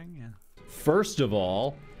gravity setting. Yeah. First of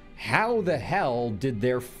all, how the hell did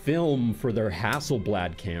their film for their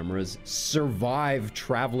Hasselblad cameras survive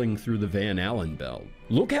traveling through the Van Allen belt?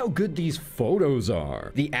 Look how good these photos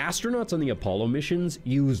are. The astronauts on the Apollo missions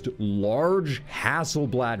used large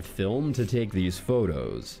Hasselblad film to take these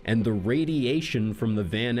photos, and the radiation from the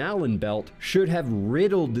Van Allen belt should have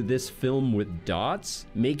riddled this film with dots,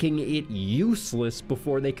 making it useless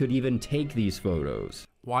before they could even take these photos.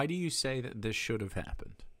 Why do you say that this should have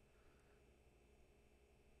happened?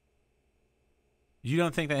 You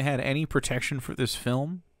don't think they had any protection for this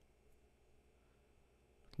film?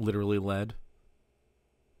 Literally lead.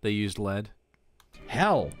 They used lead.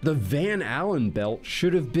 Hell, the Van Allen belt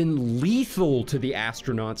should have been lethal to the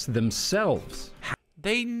astronauts themselves.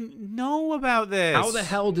 They know about this. How the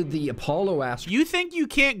hell did the Apollo astronauts... You think you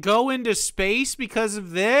can't go into space because of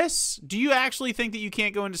this? Do you actually think that you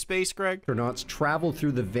can't go into space, Greg? Astronauts travel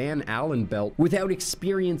through the Van Allen belt without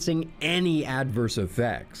experiencing any adverse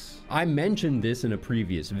effects. I mentioned this in a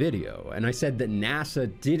previous video, and I said that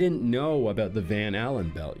NASA didn't know about the Van Allen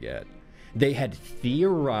belt yet. They had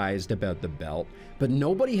theorized about the belt, but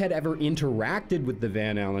nobody had ever interacted with the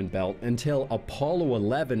Van Allen belt until Apollo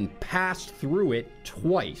 11 passed through it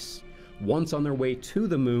twice, once on their way to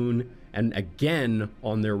the moon and again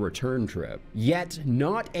on their return trip. Yet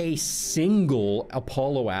not a single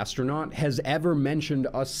Apollo astronaut has ever mentioned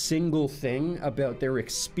a single thing about their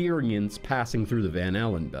experience passing through the Van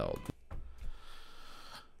Allen belt.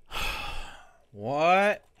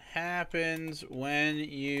 What happens when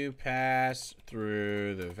you pass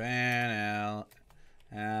through the Van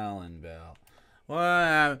Allen belt?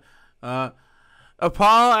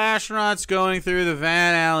 Apollo astronauts going through the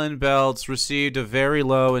Van Allen belts received a very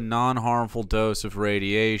low and non-harmful dose of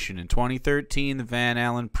radiation. In 2013, the Van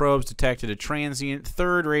Allen probes detected a transient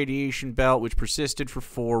third radiation belt which persisted for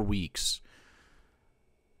 4 weeks.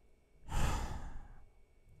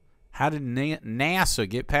 How did NASA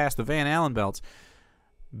get past the Van Allen belts?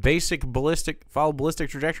 Follow ballistic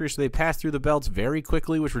trajectories, so they passed through the belts very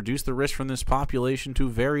quickly, which reduced the risk from this population to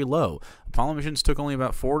very low. Apollo missions took only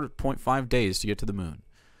about 4.5 days to get to the moon.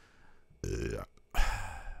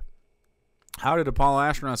 How did Apollo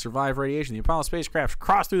astronauts survive radiation? The Apollo spacecraft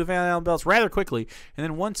crossed through the Van Allen belts rather quickly, and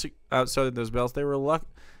then once outside those belts, they were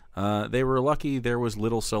lucky there was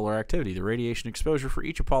little solar activity. The radiation exposure for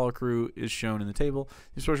each Apollo crew is shown in the table.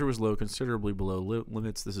 The exposure was low, considerably below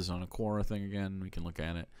limits. This is on a Quora thing again. We can look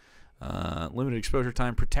at it. Limited exposure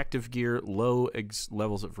time, protective gear, low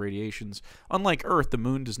levels of radiations. Unlike Earth, the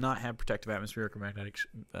moon does not have protective atmospheric or magnetic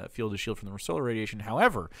field to shield from the solar radiation.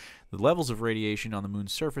 However, the levels of radiation on the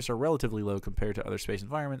moon's surface are relatively low compared to other space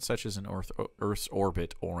environments, such as in Earth's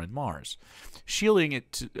orbit or in Mars. Shielding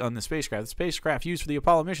it on the spacecraft used for the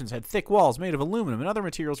Apollo missions had thick walls made of aluminum and other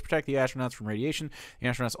materials to protect the astronauts from radiation. The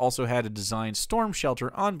astronauts also had a designed storm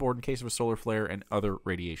shelter on board in case of a solar flare and other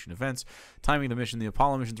radiation events. Timing the mission, the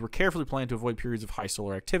Apollo missions were carefully planned to avoid periods of high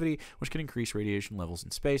solar activity, which can increase radiation levels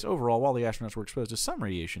in space. Overall, while the astronauts were exposed to some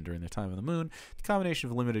radiation during their time on the moon, the combination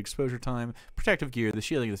of limited exposure time, protective gear, the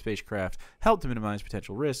shielding of the spacecraft helped to minimize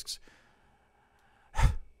potential risks.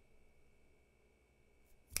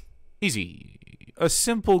 Easy. A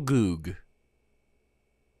simple goog.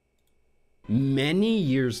 Many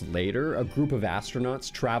years later, a group of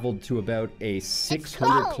astronauts traveled to about a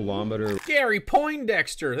 600-kilometer Gary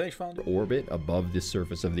Poindexter, thanks, Founder. orbit above the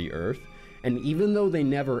surface of the Earth, and even though they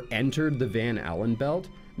never entered the Van Allen belt,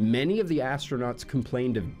 many of the astronauts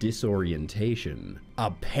complained of disorientation.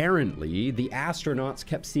 Apparently, the astronauts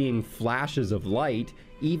kept seeing flashes of light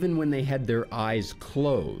even when they had their eyes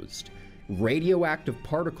closed. Radioactive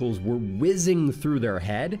particles were whizzing through their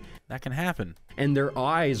head. That can happen. And their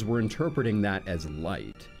eyes were interpreting that as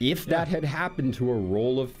light. If that had happened to a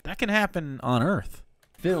roll of... That can happen on Earth.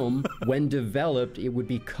 film, when developed, it would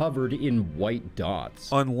be covered in white dots.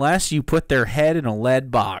 Unless you put their head in a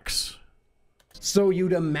lead box. So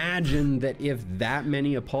you'd imagine that if that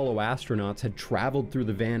many Apollo astronauts had traveled through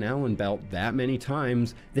the Van Allen belt that many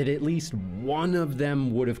times, that at least one of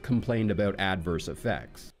them would have complained about adverse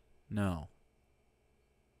effects. No.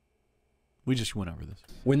 We just went over this.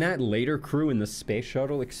 When that later crew in the space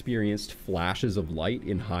shuttle experienced flashes of light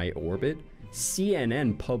in high orbit,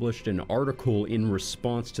 CNN published an article in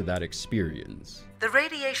response to that experience. The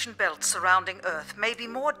radiation belt surrounding Earth may be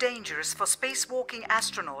more dangerous for spacewalking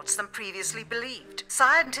astronauts than previously believed.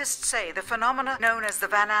 Scientists say the phenomena known as the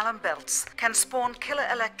Van Allen belts can spawn killer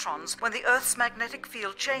electrons when the Earth's magnetic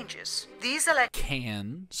field changes. These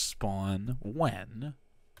Can spawn when?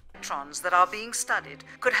 electrons that are being studied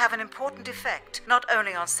could have an important effect, not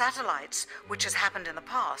only on satellites, which has happened in the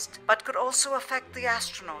past, but could also affect the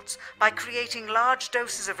astronauts by creating large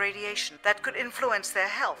doses of radiation that could influence their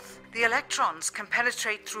health. The electrons can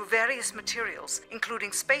penetrate through various materials,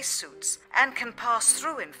 including spacesuits, and can pass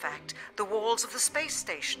through, in fact, the walls of the space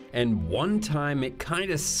station. And one time it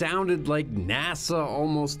kind of sounded like NASA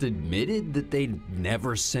almost admitted that they'd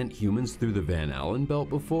never sent humans through the Van Allen belt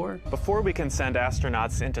before. Before we can send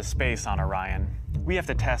astronauts into space on Orion, we have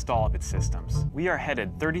to test all of its systems. We are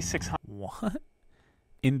headed 3,600 What?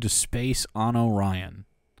 Into space on Orion.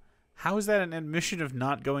 How is that an admission of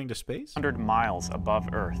not going to space? miles above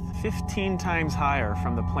Earth, 15 times higher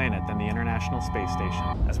from the planet than the International Space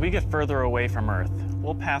Station. As we get further away from Earth,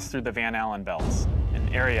 we'll pass through the Van Allen belts, an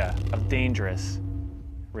area of dangerous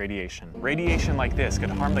radiation. Radiation like this could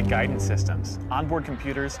harm the guidance systems, onboard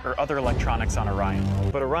computers, or other electronics on Orion.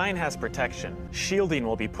 But Orion has protection. Shielding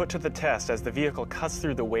will be put to the test as the vehicle cuts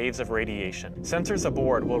through the waves of radiation. Sensors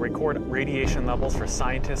aboard will record radiation levels for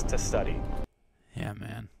scientists to study. Yeah,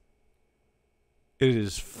 man. It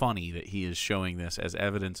is funny that he is showing this as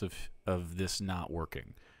evidence of this not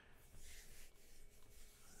working.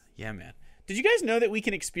 Yeah, man. Did you guys know that we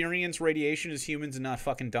can experience radiation as humans and not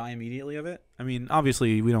fucking die immediately of it? I mean,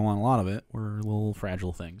 obviously, we don't want a lot of it. We're little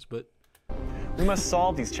fragile things, but... We must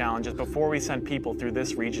solve these challenges before we send people through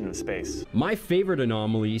this region of space. My favorite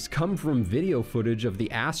anomalies come from video footage of the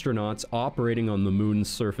astronauts operating on the moon's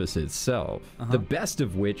surface itself. The best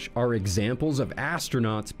of which are examples of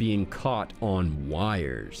astronauts being caught on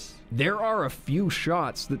wires. There are a few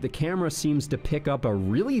shots that the camera seems to pick up a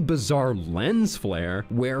really bizarre lens flare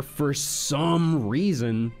where for some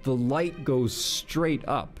reason the light goes straight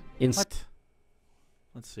up. What?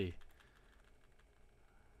 Let's see.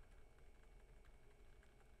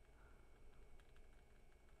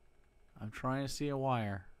 I'm trying to see a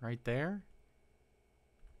wire right there.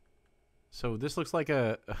 So this looks like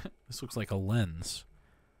a this looks like a lens.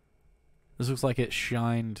 This looks like it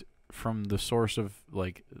shined from the source of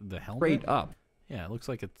like the helmet. Straight up. Yeah, it looks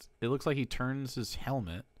like it looks like he turns his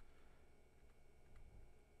helmet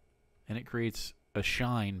and it creates a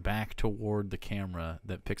shine back toward the camera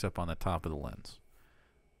that picks up on the top of the lens.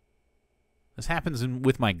 This happens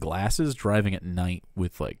with my glasses driving at night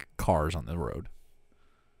with like cars on the road.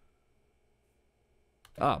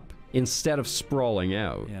 Up instead of sprawling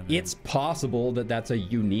out. Yeah, it's possible that that's a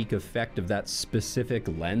unique effect of that specific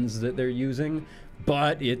lens that they're using,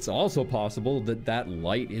 but it's also possible that that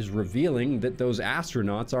light is revealing that those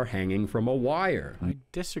astronauts are hanging from a wire. I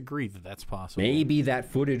disagree that that's possible. Maybe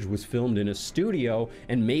that footage was filmed in a studio,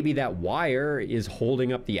 and maybe that wire is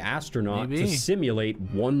holding up the astronaut to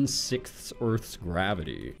simulate 1/6 Earth's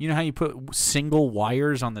gravity. You know how you put single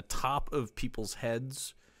wires on the top of people's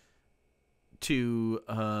heads to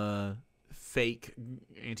fake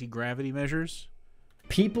anti-gravity measures?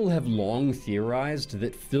 People have long theorized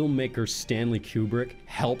that filmmaker Stanley Kubrick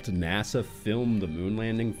helped NASA film the moon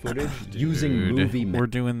landing footage using movie We're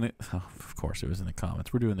doing the... Oh, of course, it was in the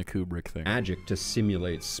comments. We're doing the Kubrick thing. Magic to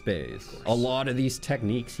simulate space. A lot of these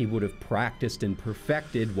techniques he would have practiced and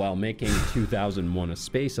perfected while making 2001: A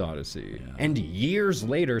Space Odyssey. Yeah. And years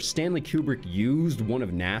later, Stanley Kubrick used one of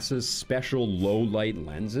NASA's special low-light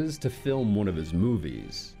lenses to film one of his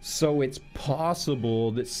movies. So it's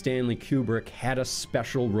possible that Stanley Kubrick had a special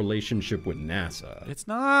relationship with NASA. It's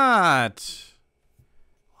not.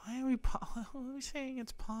 Why are we saying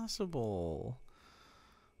it's possible?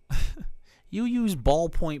 You use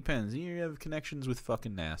ballpoint pens. You have connections with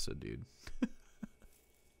fucking NASA, dude.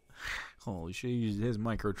 Holy shit! He has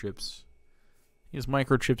microchips. He has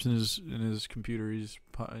microchips in his computer. He's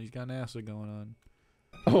got NASA going on.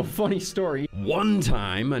 Oh, funny story. One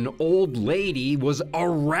time, an old lady was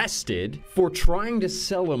arrested for trying to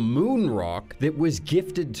sell a moon rock that was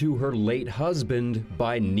gifted to her late husband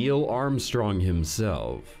by Neil Armstrong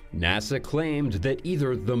himself. NASA claimed that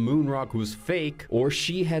either the moon rock was fake or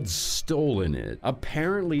she had stolen it.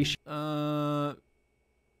 Apparently,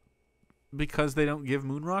 because they don't give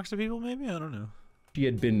moon rocks to people, maybe? I don't know. She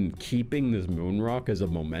had been keeping this moon rock as a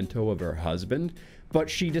memento of her husband, but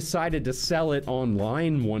she decided to sell it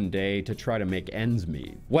online one day to try to make ends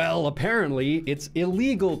meet. Well, apparently, it's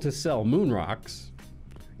illegal to sell moon rocks.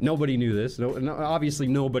 Nobody knew this. Obviously,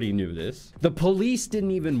 nobody knew this. The police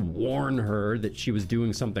didn't even warn her that she was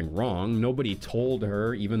doing something wrong. Nobody told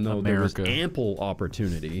her, even though there was ample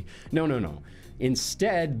opportunity. No.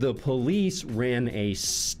 Instead, the police ran a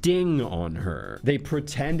sting on her. They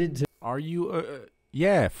pretended to... Are you...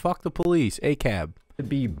 yeah, fuck the police. ACAB.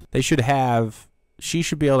 ...be... They should have... She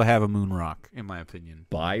should be able to have a moon rock, in my opinion.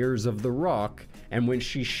 ...buyers of the rock, and when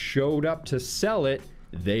she showed up to sell it,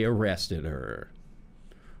 they arrested her.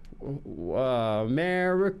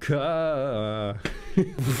 America.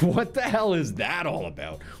 What the hell is that all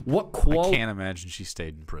about? What I can't imagine she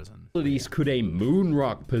stayed in prison. Qualities could a moon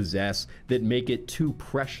rock possess that make it too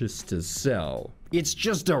precious to sell? It's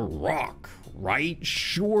just a rock, right?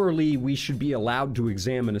 Surely we should be allowed to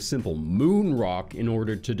examine a simple moon rock in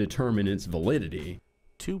order to determine its validity.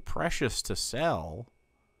 Too precious to sell?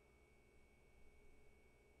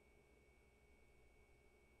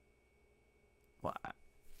 What? I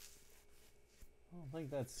don't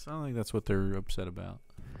think that's what they're upset about.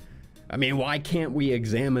 I mean, why can't we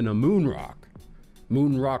examine a moon rock?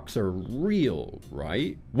 Moon rocks are real,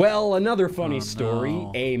 right? Well, another funny story.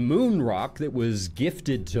 No. A moon rock that was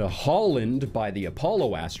gifted to Holland by the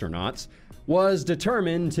Apollo astronauts was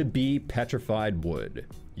determined to be petrified wood.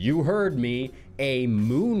 You heard me. A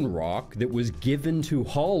moon rock that was given to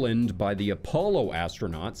Holland by the Apollo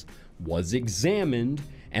astronauts was examined,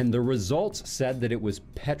 and the results said that it was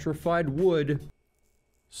petrified wood.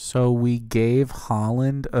 So we gave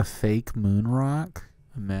Holland a fake moon rock?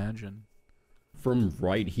 Imagine. From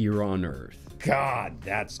right here on Earth. God,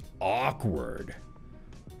 that's awkward.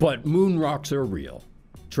 But moon rocks are real.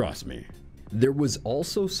 Trust me. There was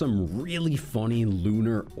also some really funny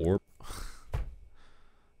lunar orb.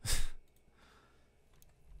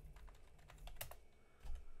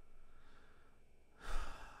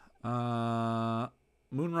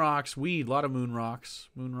 Moon rocks, weed, a lot of moon rocks.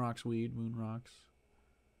 Moon rocks, weed, moon rocks.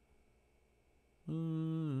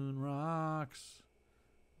 Moon rocks.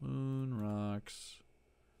 Moon rocks.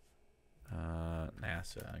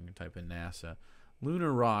 NASA. I'm going to type in NASA.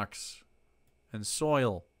 Lunar rocks and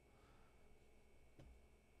soil.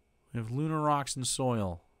 We have lunar rocks and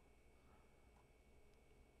soil.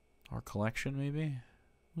 Our collection, maybe?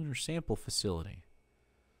 Lunar sample facility.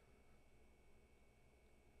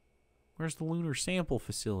 Where's the lunar sample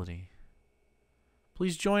facility?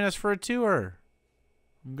 Please join us for a tour.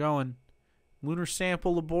 I'm going. Lunar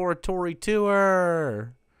sample laboratory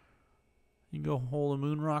tour. You can go hold a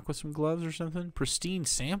moon rock with some gloves or something. Pristine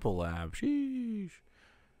sample lab. Sheesh.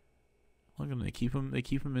 Look at them. They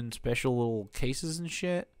keep them in special little cases and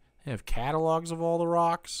shit. They have catalogs of all the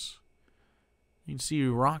rocks. You can see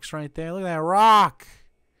rocks right there. Look at that rock.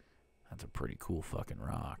 That's a pretty cool fucking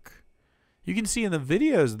rock. You can see in the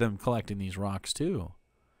videos of them collecting these rocks too.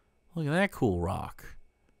 Look at that cool rock.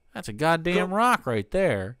 That's a goddamn rock right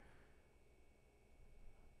there.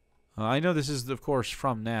 I know this is, of course,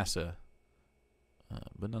 from NASA.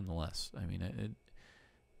 But nonetheless, I mean,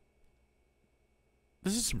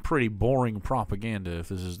 this is some pretty boring propaganda if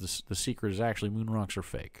this is the secret is actually moon rocks are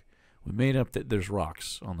fake. We made up that there's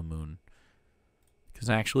rocks on the moon. Because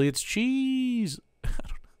actually it's cheese.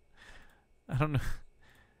 I don't know.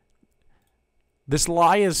 This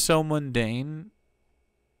lie is so mundane.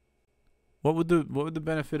 What would the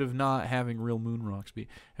benefit of not having real moon rocks be?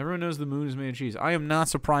 Everyone knows the moon is made of cheese. I am not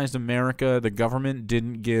surprised America, the government,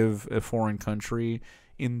 didn't give a foreign country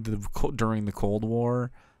during the Cold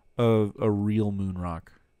War a real moon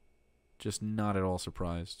rock. Just not at all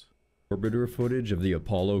surprised. Orbiter footage of the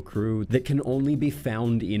Apollo crew that can only be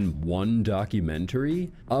found in one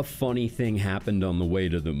documentary. A funny thing happened on the way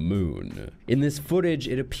to the moon. In this footage,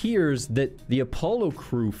 it appears that the Apollo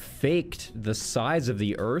crew faked the size of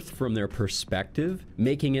the Earth from their perspective,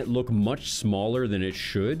 making it look much smaller than it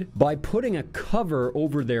should, by putting a cover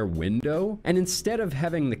over their window, and instead of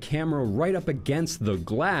having the camera right up against the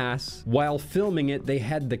glass, while filming it, they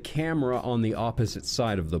had the camera on the opposite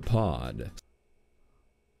side of the pod.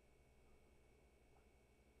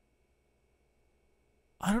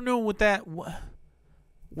 I don't know what that...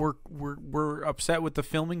 were upset with the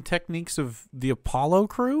filming techniques of the Apollo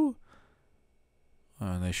crew.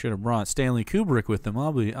 They should have brought Stanley Kubrick with them.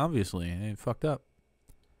 Obviously, they fucked up.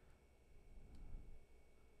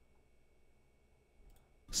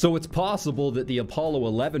 So it's possible that the Apollo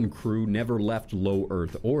 11 crew never left low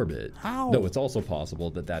Earth orbit. How? Though it's also possible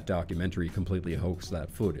that that documentary completely hoaxed that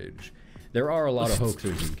footage. There are a lot of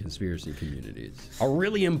hoaxers in conspiracy communities. A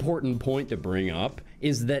really important point to bring up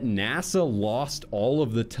is that NASA lost all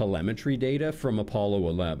of the telemetry data from Apollo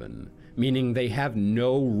 11, meaning they have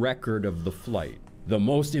no record of the flight. The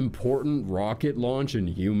most important rocket launch in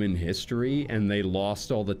human history, and they lost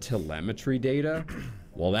all the telemetry data?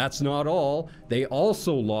 Well, that's not all. They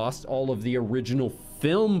also lost all of the original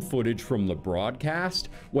film footage from the broadcast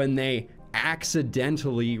when they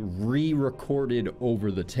accidentally re-recorded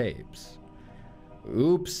over the tapes.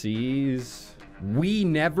 Oopsies. We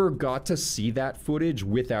never got to see that footage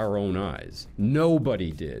with our own eyes.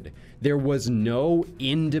 Nobody did. There was no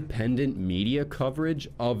independent media coverage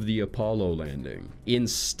of the Apollo landing.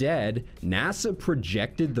 Instead, NASA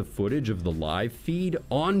projected the footage of the live feed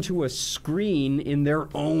onto a screen in their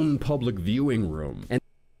own public viewing room. And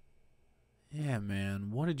yeah, man.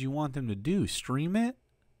 What did you want them to do? Stream it?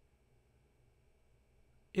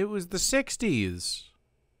 It was the 60s.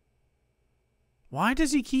 Why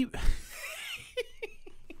does he keep...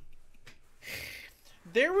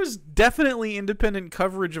 There was definitely independent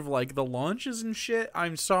coverage of, like, the launches and shit.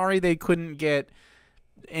 I'm sorry they couldn't get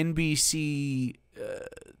NBC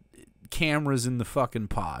cameras in the fucking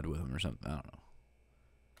pod with them or something. I don't know.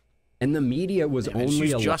 And the media was only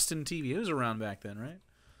Justin TV. It was around back then, right?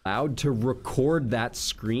 allowed to record that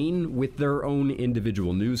screen with their own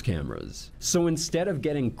individual news cameras. So instead of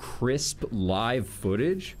getting crisp live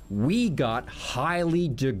footage, we got highly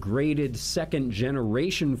degraded second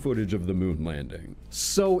generation footage of the moon landing.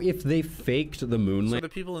 So if they faked the moon landing, so the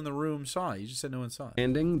people in the room saw it. You just said no one saw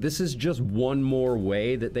it. this is just one more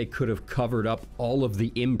way that they could have covered up all of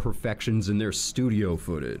the imperfections in their studio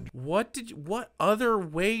footage. What other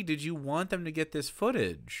way did you want them to get this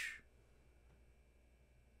footage?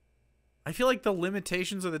 I feel like the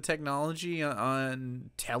limitations of the technology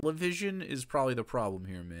on television is probably the problem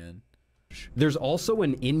here, man. There's also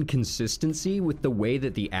an inconsistency with the way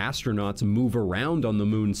that the astronauts move around on the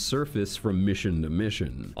moon's surface from mission to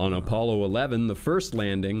mission. On Apollo 11, the first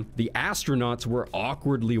landing, the astronauts were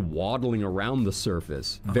awkwardly waddling around the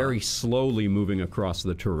surface, very slowly moving across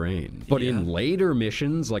the terrain. But in later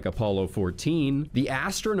missions, like Apollo 14, the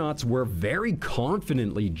astronauts were very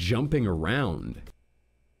confidently jumping around.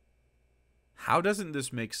 How doesn't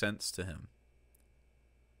this make sense to him?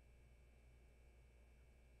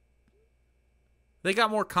 They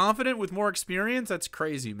got more confident with more experience? That's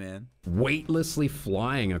crazy, man. Weightlessly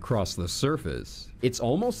flying across the surface. It's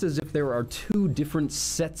almost as if there are two different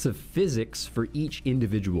sets of physics for each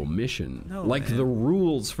individual mission. No, like man. the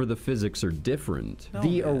rules for the physics are different. No,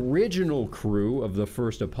 the man. original crew of the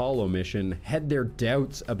first Apollo mission had their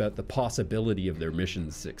doubts about the possibility of their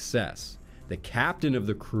mission's success. The captain of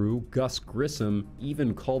the crew, Gus Grissom,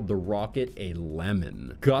 even called the rocket a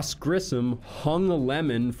lemon. Gus Grissom hung a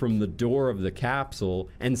lemon from the door of the capsule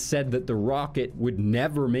and said that the rocket would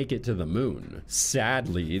never make it to the moon.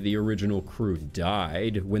 Sadly, the original crew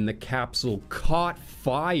died when the capsule caught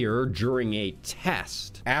fire during a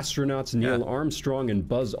test. Astronauts Neil Armstrong and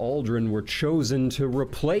Buzz Aldrin were chosen to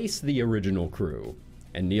replace the original crew.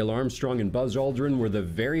 And Neil Armstrong and Buzz Aldrin were the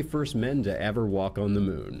very first men to ever walk on the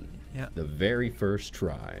moon. Yeah. The very first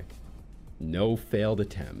try. No failed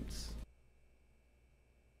attempts.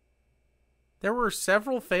 There were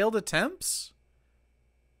several failed attempts?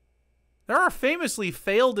 There are famously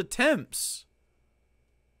failed attempts.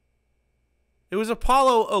 It was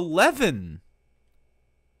Apollo 11.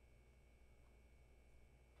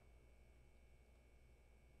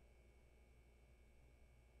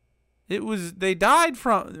 They died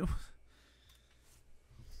from...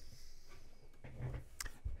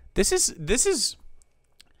 This is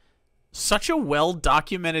such a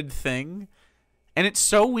well-documented thing, and it's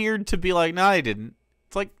so weird to be like, nah, they didn't.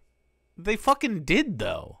 It's like, they fucking did,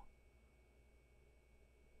 though.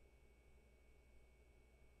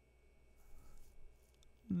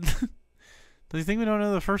 Do you think we don't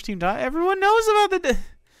know the first team died? Everyone knows about the...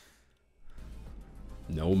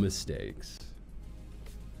 No mistakes.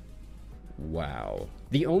 Wow.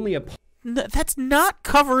 The only... No, that's not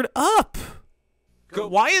covered up.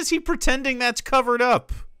 Why is he pretending that's covered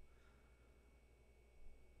up?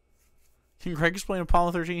 Can Greg explain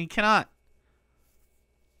Apollo 13? He cannot.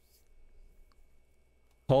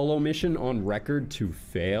 Apollo mission on record to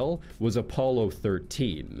fail was Apollo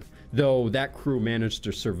 13, though that crew managed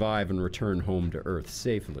to survive and return home to Earth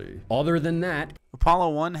safely. Other than that,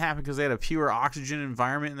 Apollo 1 happened because they had a pure oxygen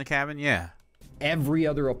environment in the cabin? Yeah. every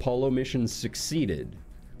other Apollo mission succeeded,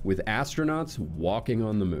 with astronauts walking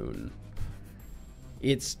on the moon.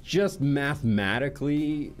 It's just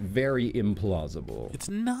mathematically very implausible. It's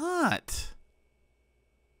not.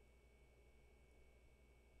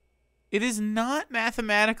 It is not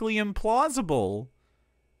mathematically implausible.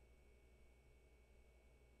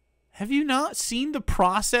 Have you not seen the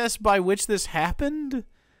process by which this happened?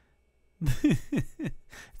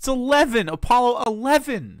 It's 11, Apollo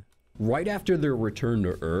 11. Right after their return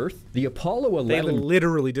to Earth, the Apollo 11 They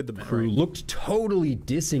literally did the math. crew looked totally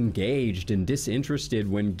disengaged and disinterested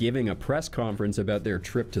when giving a press conference about their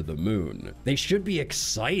trip to the moon. They should be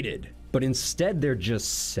excited, but instead they're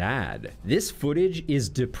just sad. This footage is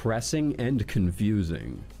depressing and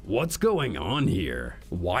confusing. What's going on here?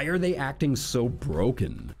 Why are they acting so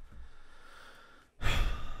broken?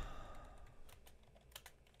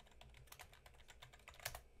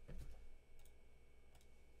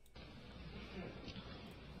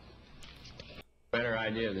 Better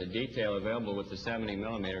idea of the detail available with the 70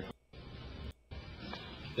 millimeter.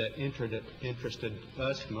 That interested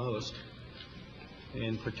us most,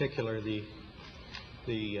 in particular the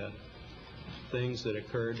things that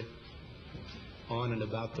occurred on and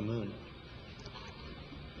about the moon.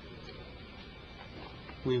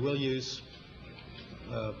 We will use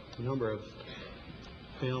a number of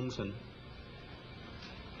films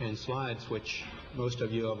and slides which most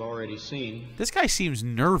of you have already seen. This guy seems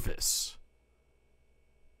nervous.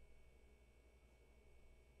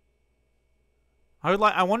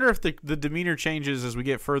 I wonder if the demeanor changes as we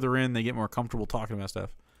get further in. They get more comfortable talking about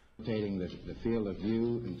stuff. Rotating the field of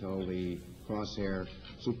view until the crosshair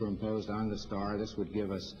superimposed on the star. This would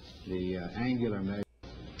give us the angular measure.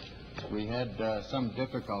 We had some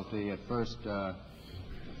difficulty at first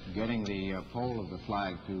getting the pole of the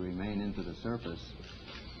flag to remain into the surface.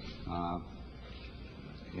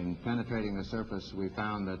 In penetrating the surface, we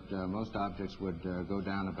found that most objects would go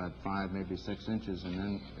down about 5, maybe 6 inches, and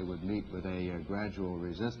then it would meet with a gradual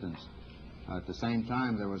resistance. At the same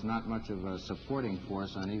time, there was not much of a supporting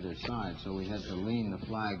force on either side, so we had to lean the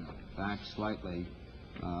flag back slightly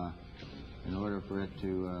in order for it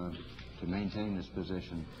to maintain this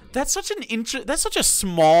position. That's such that's such a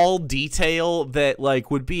small detail that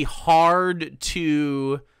would be hard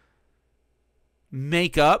to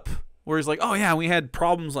make up. Whereas oh yeah, we had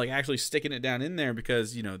problems actually sticking it down in there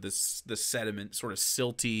because this sediment, sort of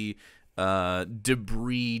silty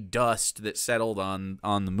debris dust that settled on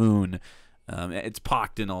the moon. It's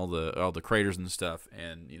pocked in all the craters and stuff,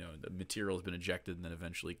 and the material has been ejected and then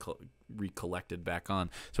eventually recollected back on.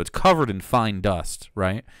 So it's covered in fine dust,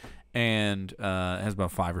 right? And it has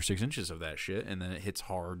about 5 or 6 inches of that shit, and then it hits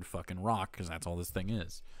hard fucking rock because that's all this thing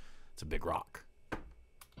is. It's a big rock.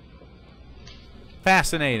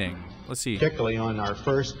 Fascinating. Let's see. Particularly on our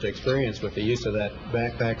first experience with the use of that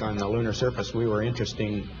backpack on the lunar surface, we were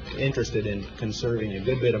interested in conserving a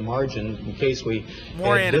good bit of margin in case we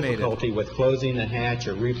had difficulty with closing the hatch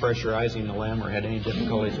or repressurizing the LEM or had any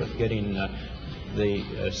difficulties with getting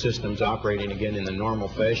the systems operating again in the normal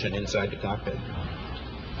fashion inside the cockpit.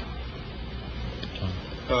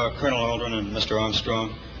 Colonel Aldrin and Mr.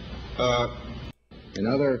 Armstrong. In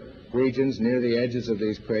other regions near the edges of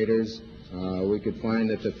these craters, we could find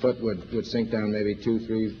that the foot would sink down maybe 2,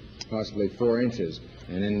 3, possibly 4 inches.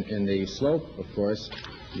 And in the slope, of course,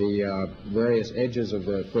 the various edges of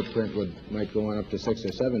the footprint might go on up to 6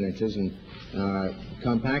 or 7 inches. And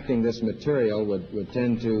compacting this material would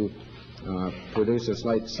tend to produce a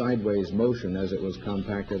slight sideways motion as it was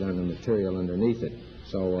compacted on the material underneath it.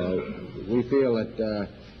 So we feel that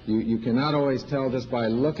you cannot always tell just by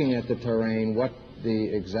looking at the terrain what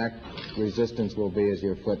the exact resistance will be as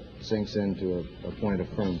your foot sinks into a point of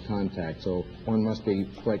firm contact. So one must be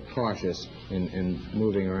quite cautious in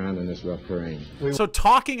moving around in this rough terrain. So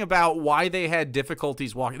talking about why they had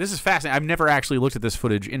difficulties walking, this is fascinating. I've never actually looked at this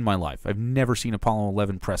footage in my life. I've never seen Apollo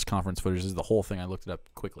 11 press conference footage. This is the whole thing. I looked it up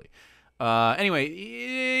quickly. Anyway,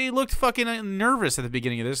 he looked fucking nervous at the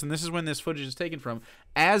beginning of this, and this is when this footage is taken from.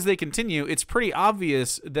 As they continue, it's pretty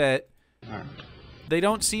obvious that they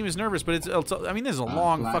don't seem as nervous, but I mean, this is a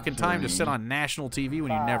long fucking time to sit on national TV when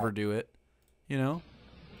you never do it. When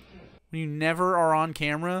you never are on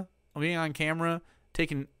camera, being on camera,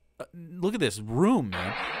 taking. Look at this room,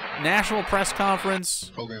 man. National press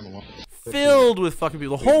conference, filled with fucking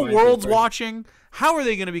people. The whole world's watching. How are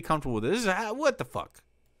they going to be comfortable with this? What the fuck?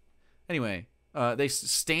 Anyway, they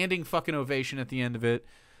standing fucking ovation at the end of it.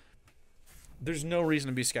 There's no reason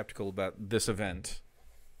to be skeptical about this event.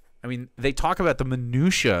 I mean, they talk about the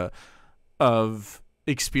minutia of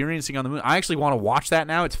experiencing on the moon. I actually want to watch that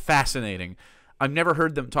now. It's fascinating. I've never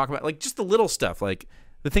heard them talk about, like, just the little stuff, like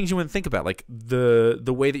the things you wouldn't think about, like the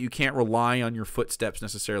way that you can't rely on your footsteps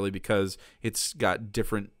necessarily because it's got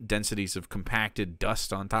different densities of compacted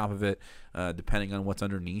dust on top of it, depending on what's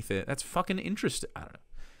underneath it. That's fucking interesting. I don't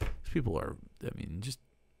know. These people are, I mean, just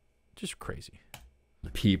crazy.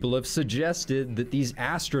 People have suggested that these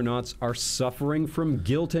astronauts are suffering from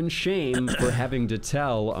guilt and shame for having to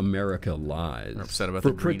tell America lies, upset about for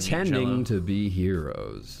the green pretending to be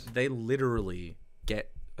heroes. They literally get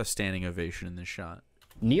a standing ovation in this shot.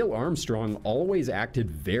 Neil Armstrong always acted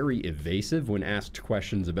very evasive when asked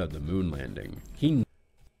questions about the moon landing. He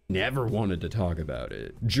never wanted to talk about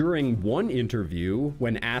it. During one interview,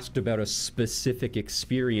 when asked about a specific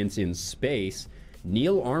experience in space,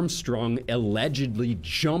 Neil Armstrong allegedly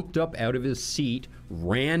jumped up out of his seat,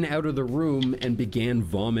 ran out of the room, and began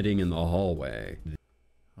vomiting in the hallway.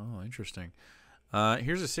 Oh, interesting.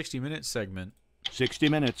 Here's a 60-minute segment. 60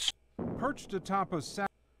 Minutes. Perched atop a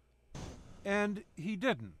and he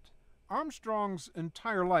didn't. Armstrong's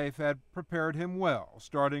entire life had prepared him well,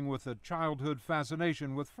 starting with a childhood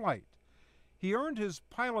fascination with flight. He earned his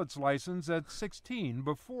pilot's license at 16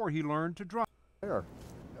 before he learned to drive.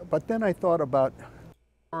 But then I thought about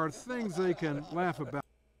are things they can laugh about.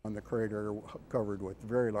 On the crater covered with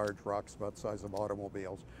very large rocks about the size of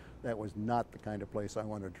automobiles. That was not the kind of place I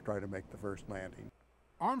wanted to try to make the first landing.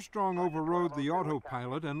 Armstrong overrode the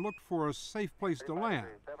autopilot and looked for a safe place to land.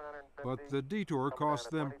 But the detour cost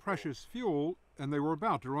them precious fuel, and they were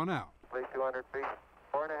about to run out. 200 feet,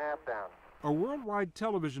 4.5 down. A worldwide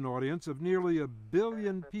television audience of nearly 1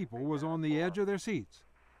 billion people was on the edge of their seats.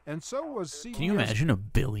 And so was CBS. Can you imagine 1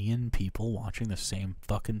 billion people watching the same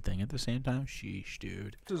fucking thing at the same time? Sheesh,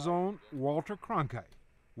 dude. His own Walter Cronkite.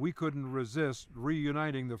 We couldn't resist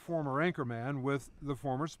reuniting the former anchorman with the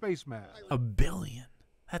former spaceman. 1 billion.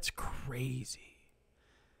 That's crazy.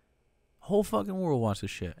 Whole fucking world watched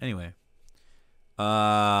this shit. Anyway.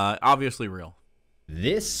 Obviously real.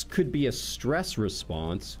 This could be a stress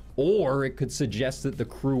response, or it could suggest that the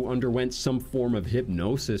crew underwent some form of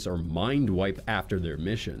hypnosis or mind wipe after their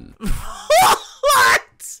mission.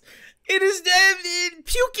 What? It is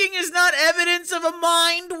puking is not evidence of a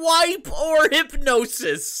mind wipe or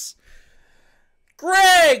hypnosis.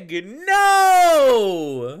 Greg,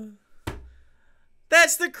 no!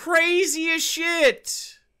 That's the craziest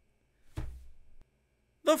shit.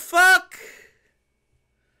 The fuck?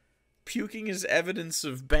 Puking is evidence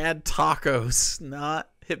of bad tacos, not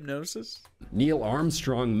hypnosis. Neil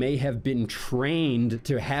Armstrong may have been trained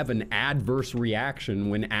to have an adverse reaction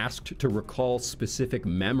when asked to recall specific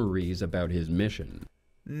memories about his mission.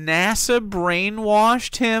 NASA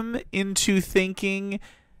brainwashed him into thinking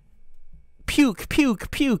puke,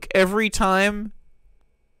 puke, puke every time.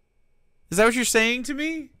 Is that what you're saying to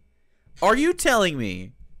me? Are you telling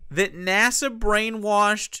me that NASA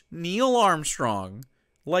brainwashed Neil Armstrong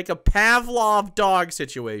like a Pavlov dog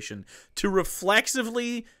situation to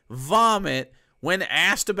reflexively vomit when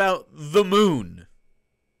asked about the moon?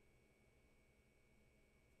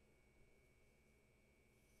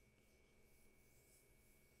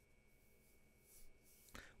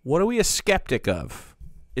 What are we a skeptic of?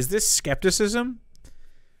 Is this skepticism?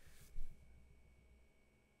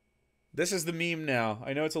 This is the meme now.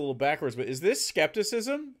 I know it's a little backwards, but is this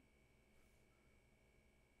skepticism?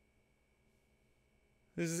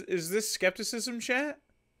 Is this skepticism, chat?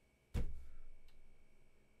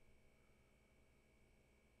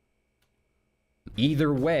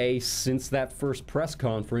 Either way, since that first press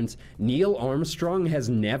conference, Neil Armstrong has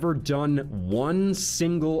never done one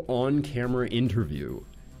single on-camera interview.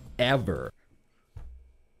 Ever.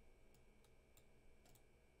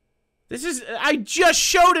 I just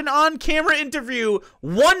showed an on-camera interview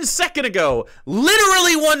 1 second ago.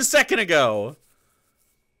 Literally 1 second ago.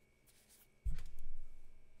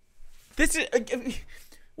 This is...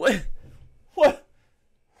 what?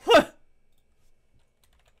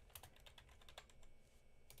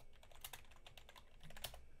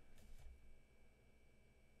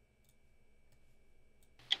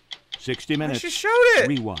 60 Minutes. I just showed it.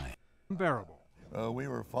 Rewind. Unbearable. We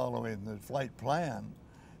were following the flight plan.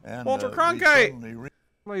 And, Walter Cronkite.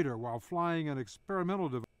 Later, while flying an experimental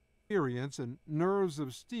device, experience and nerves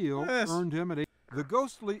of steel earned him the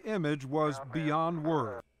ghostly image was beyond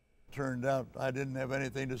words. Turned out I didn't have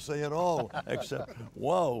anything to say at all except,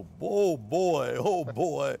 whoa, oh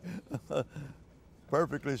boy.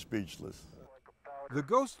 Perfectly speechless. The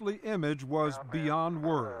ghostly image was beyond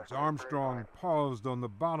words. Armstrong paused on the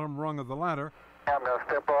bottom rung of the ladder. I'm going to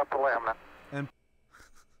step off the limb.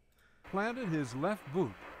 planted his left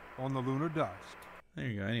boot on the lunar dust. There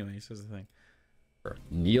you go. Anyway, he says the thing.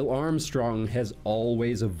 Neil Armstrong has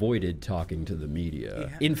always avoided talking to the media.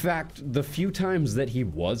 Yeah. In fact, the few times that he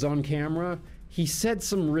was on camera, he said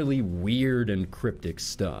some really weird and cryptic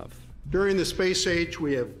stuff. During the space age,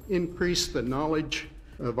 we have increased the knowledge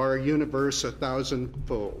of our universe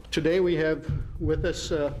 1,000-fold. Today we have with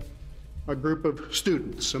us a group of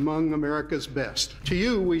students among America's best. To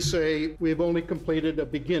you, we say we have only completed a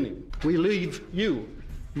beginning. We leave you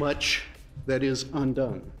much that is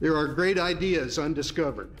undone. There are great ideas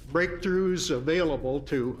undiscovered, breakthroughs available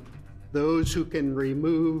to those who can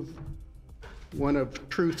remove one of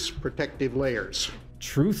truth's protective layers.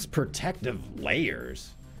 Truth's protective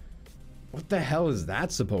layers? What the hell is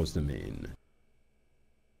that supposed to mean?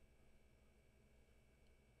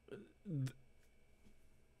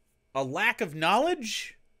 A lack of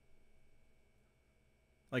knowledge?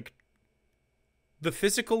 Like the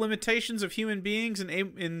physical limitations of human beings and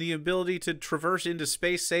in the ability to traverse into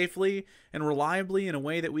space safely and reliably in a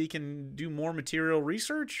way that we can do more material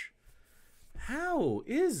research? How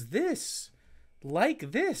is this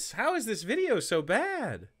like this? How is this video so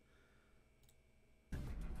bad?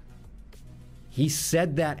 He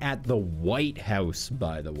said that at the White House,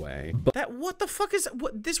 by the way. That what the fuck is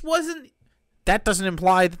what this wasn't that doesn't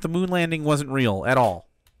imply that the moon landing wasn't real at all.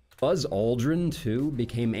 Buzz Aldrin, too,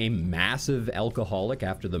 became a massive alcoholic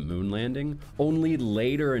after the moon landing, only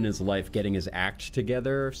later in his life getting his act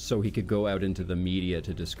together so he could go out into the media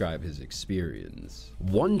to describe his experience.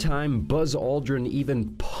 One time, Buzz Aldrin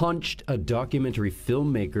even punched a documentary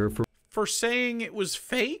filmmaker for saying it was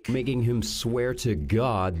fake? Making him swear to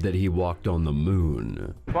God that he walked on the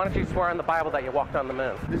moon. Why don't you swear on the Bible that you walked on the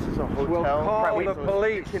moon? This is a hotel. We'll call the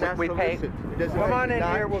police. We pay. Come on in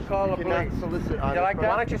here, we'll call the police. You like that?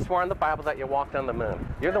 Why don't you swear on the Bible that you walked on the moon?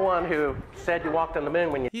 You're the one who said you walked on the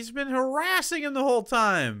moon when you... He's been harassing him the whole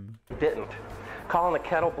time. Didn't. Calling the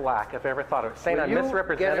kettle black, if I ever thought of it. Saying I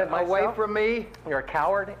misrepresented myself. Away from me. You're a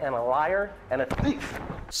coward and a liar and a thief.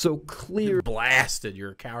 So clearly, blasted,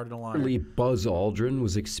 you're a coward and a liar. Buzz Aldrin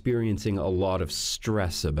was experiencing a lot of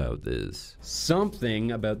stress about this.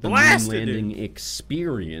 Something about the moon landing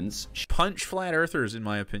experience. Punch flat earthers, in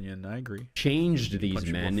my opinion. I agree. Changed these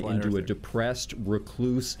men into a depressed,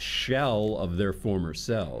 recluse shell of their former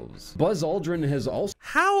selves. Buzz Aldrin has also...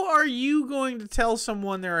 How are you going to tell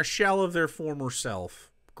someone they're a shell of their former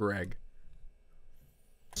self, Greg?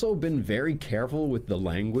 Also been very careful with the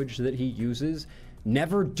language that he uses,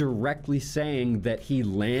 never directly saying that he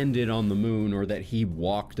landed on the moon or that he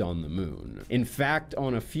walked on the moon. In fact,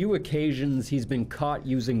 on a few occasions, he's been caught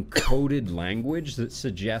using coded language that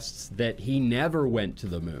suggests that he never went to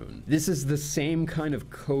the moon. This is the same kind of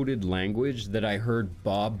coded language that I heard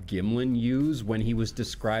Bob Gimlin use when he was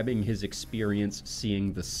describing his experience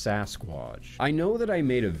seeing the Sasquatch. I know that I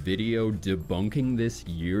made a video debunking this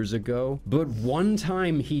years ago, but one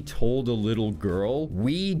time he told a little girl,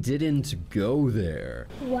 "We didn't go there."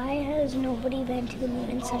 Why has nobody been to the moon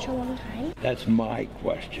in such a long time? That's my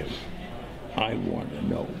question. I want to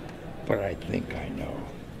know, but I think I know.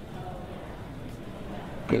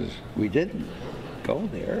 Because we didn't go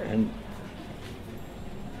there, and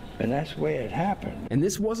that's the way it happened. And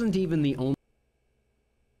this wasn't even the only...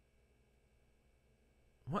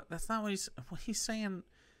 What? That's not what he's saying.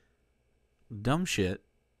 Dumb shit.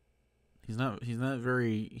 He's not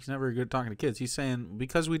very good at talking to kids. He's saying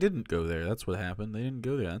because we didn't go there, that's what happened. They didn't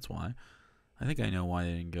go there, that's why. I think I know why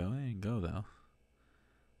they didn't go. They didn't go though.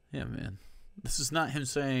 Yeah, man. This is not him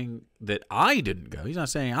saying that I didn't go. He's not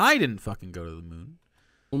saying I didn't fucking go to the moon.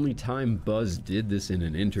 Only time Buzz did this in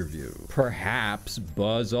an interview. Perhaps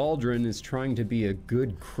Buzz Aldrin is trying to be a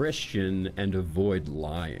good Christian and avoid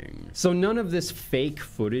lying. So none of this fake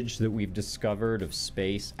footage that we've discovered of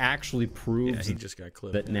space actually proves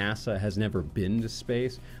that NASA has never been to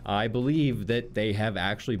space. I believe that they have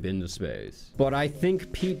actually been to space. But I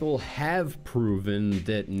think people have proven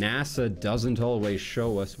that NASA doesn't always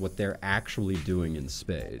show us what they're actually doing in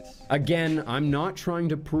space. Again, I'm not trying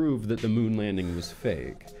to prove that the moon landing was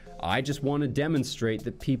fake. I just want to demonstrate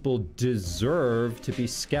that people deserve to be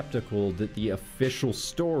skeptical that the official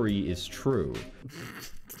story is true.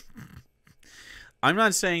 I'm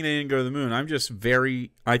not saying they didn't go to the moon. I'm just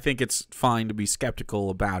I think it's fine to be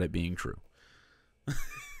skeptical about it being true.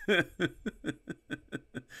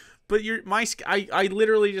 But I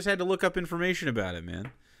literally just had to look up information about it,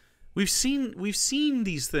 man. We've seen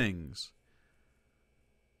these things.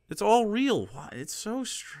 It's all real. It's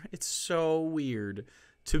so weird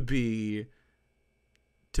to be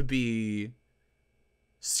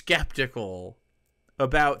skeptical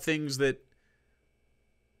about things that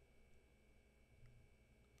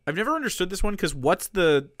I've never understood this one because what's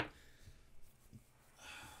the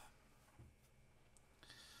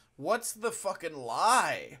fucking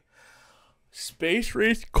lie? Space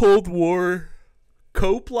race, Cold War,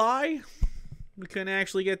 cope lie? We couldn't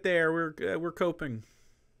actually get there. We're coping.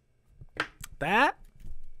 That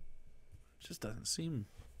just doesn't seem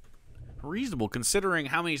reasonable considering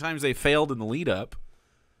how many times they failed in the lead up.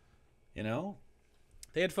 You know?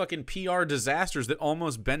 They had fucking PR disasters that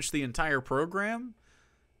almost benched the entire program,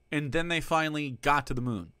 and then they finally got to the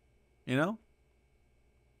moon. You know?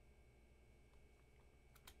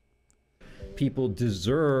 People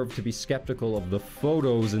deserve to be skeptical of the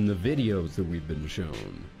photos and the videos that we've been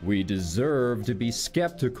shown. We deserve to be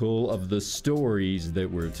skeptical of the stories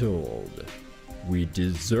that we're told. We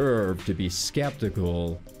deserve to be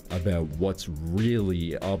skeptical about what's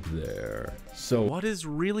really up there. So what is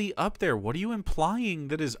really up there? What are you implying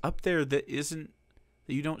that is up there that isn't,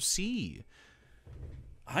 that you don't see?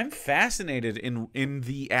 I'm fascinated in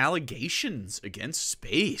the allegations against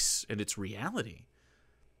space and its reality.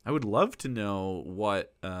 I would love to know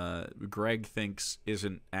what Greg thinks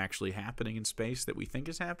isn't actually happening in space that we think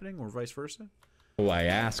is happening, or vice versa. So I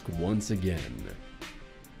ask once again,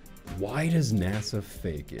 why does NASA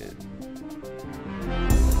fake it?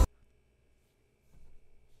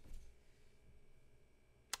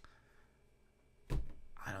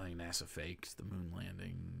 I don't think NASA faked the moon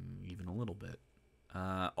landing even a little bit.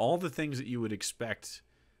 All the things that you would expect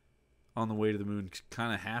on the way to the moon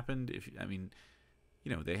kind of happened.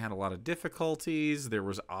 They had a lot of difficulties. There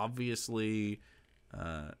was obviously,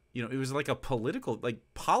 it was like a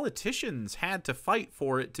politicians had to fight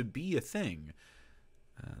for it to be a thing.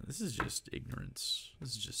 This is just ignorance. This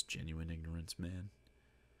is just genuine ignorance, man.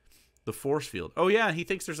 The force field. Oh, yeah, he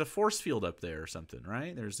thinks there's a force field up there or something,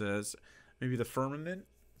 right? There's maybe the firmament.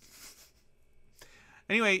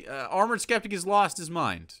 Anyway, Armored Skeptic has lost his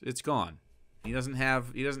mind. It's gone. He doesn't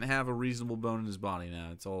have a reasonable bone in his body now.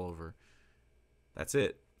 It's all over. That's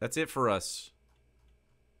it. That's it for us.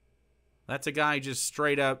 That's a guy just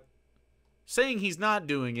straight up saying he's not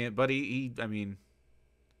doing it, but he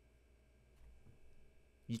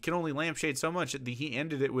you can only lampshade so much. He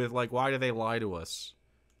ended it with, like, why do they lie to us?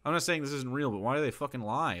 I'm not saying this isn't real, but why do they fucking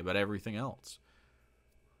lie about everything else?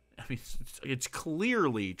 I mean, it's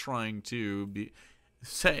clearly trying to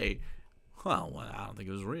say, well, I don't think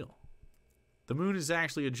it was real. The moon is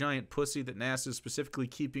actually a giant pussy that NASA is specifically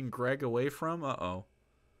keeping Greg away from? Uh-oh.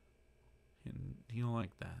 And he don't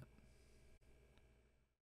like that.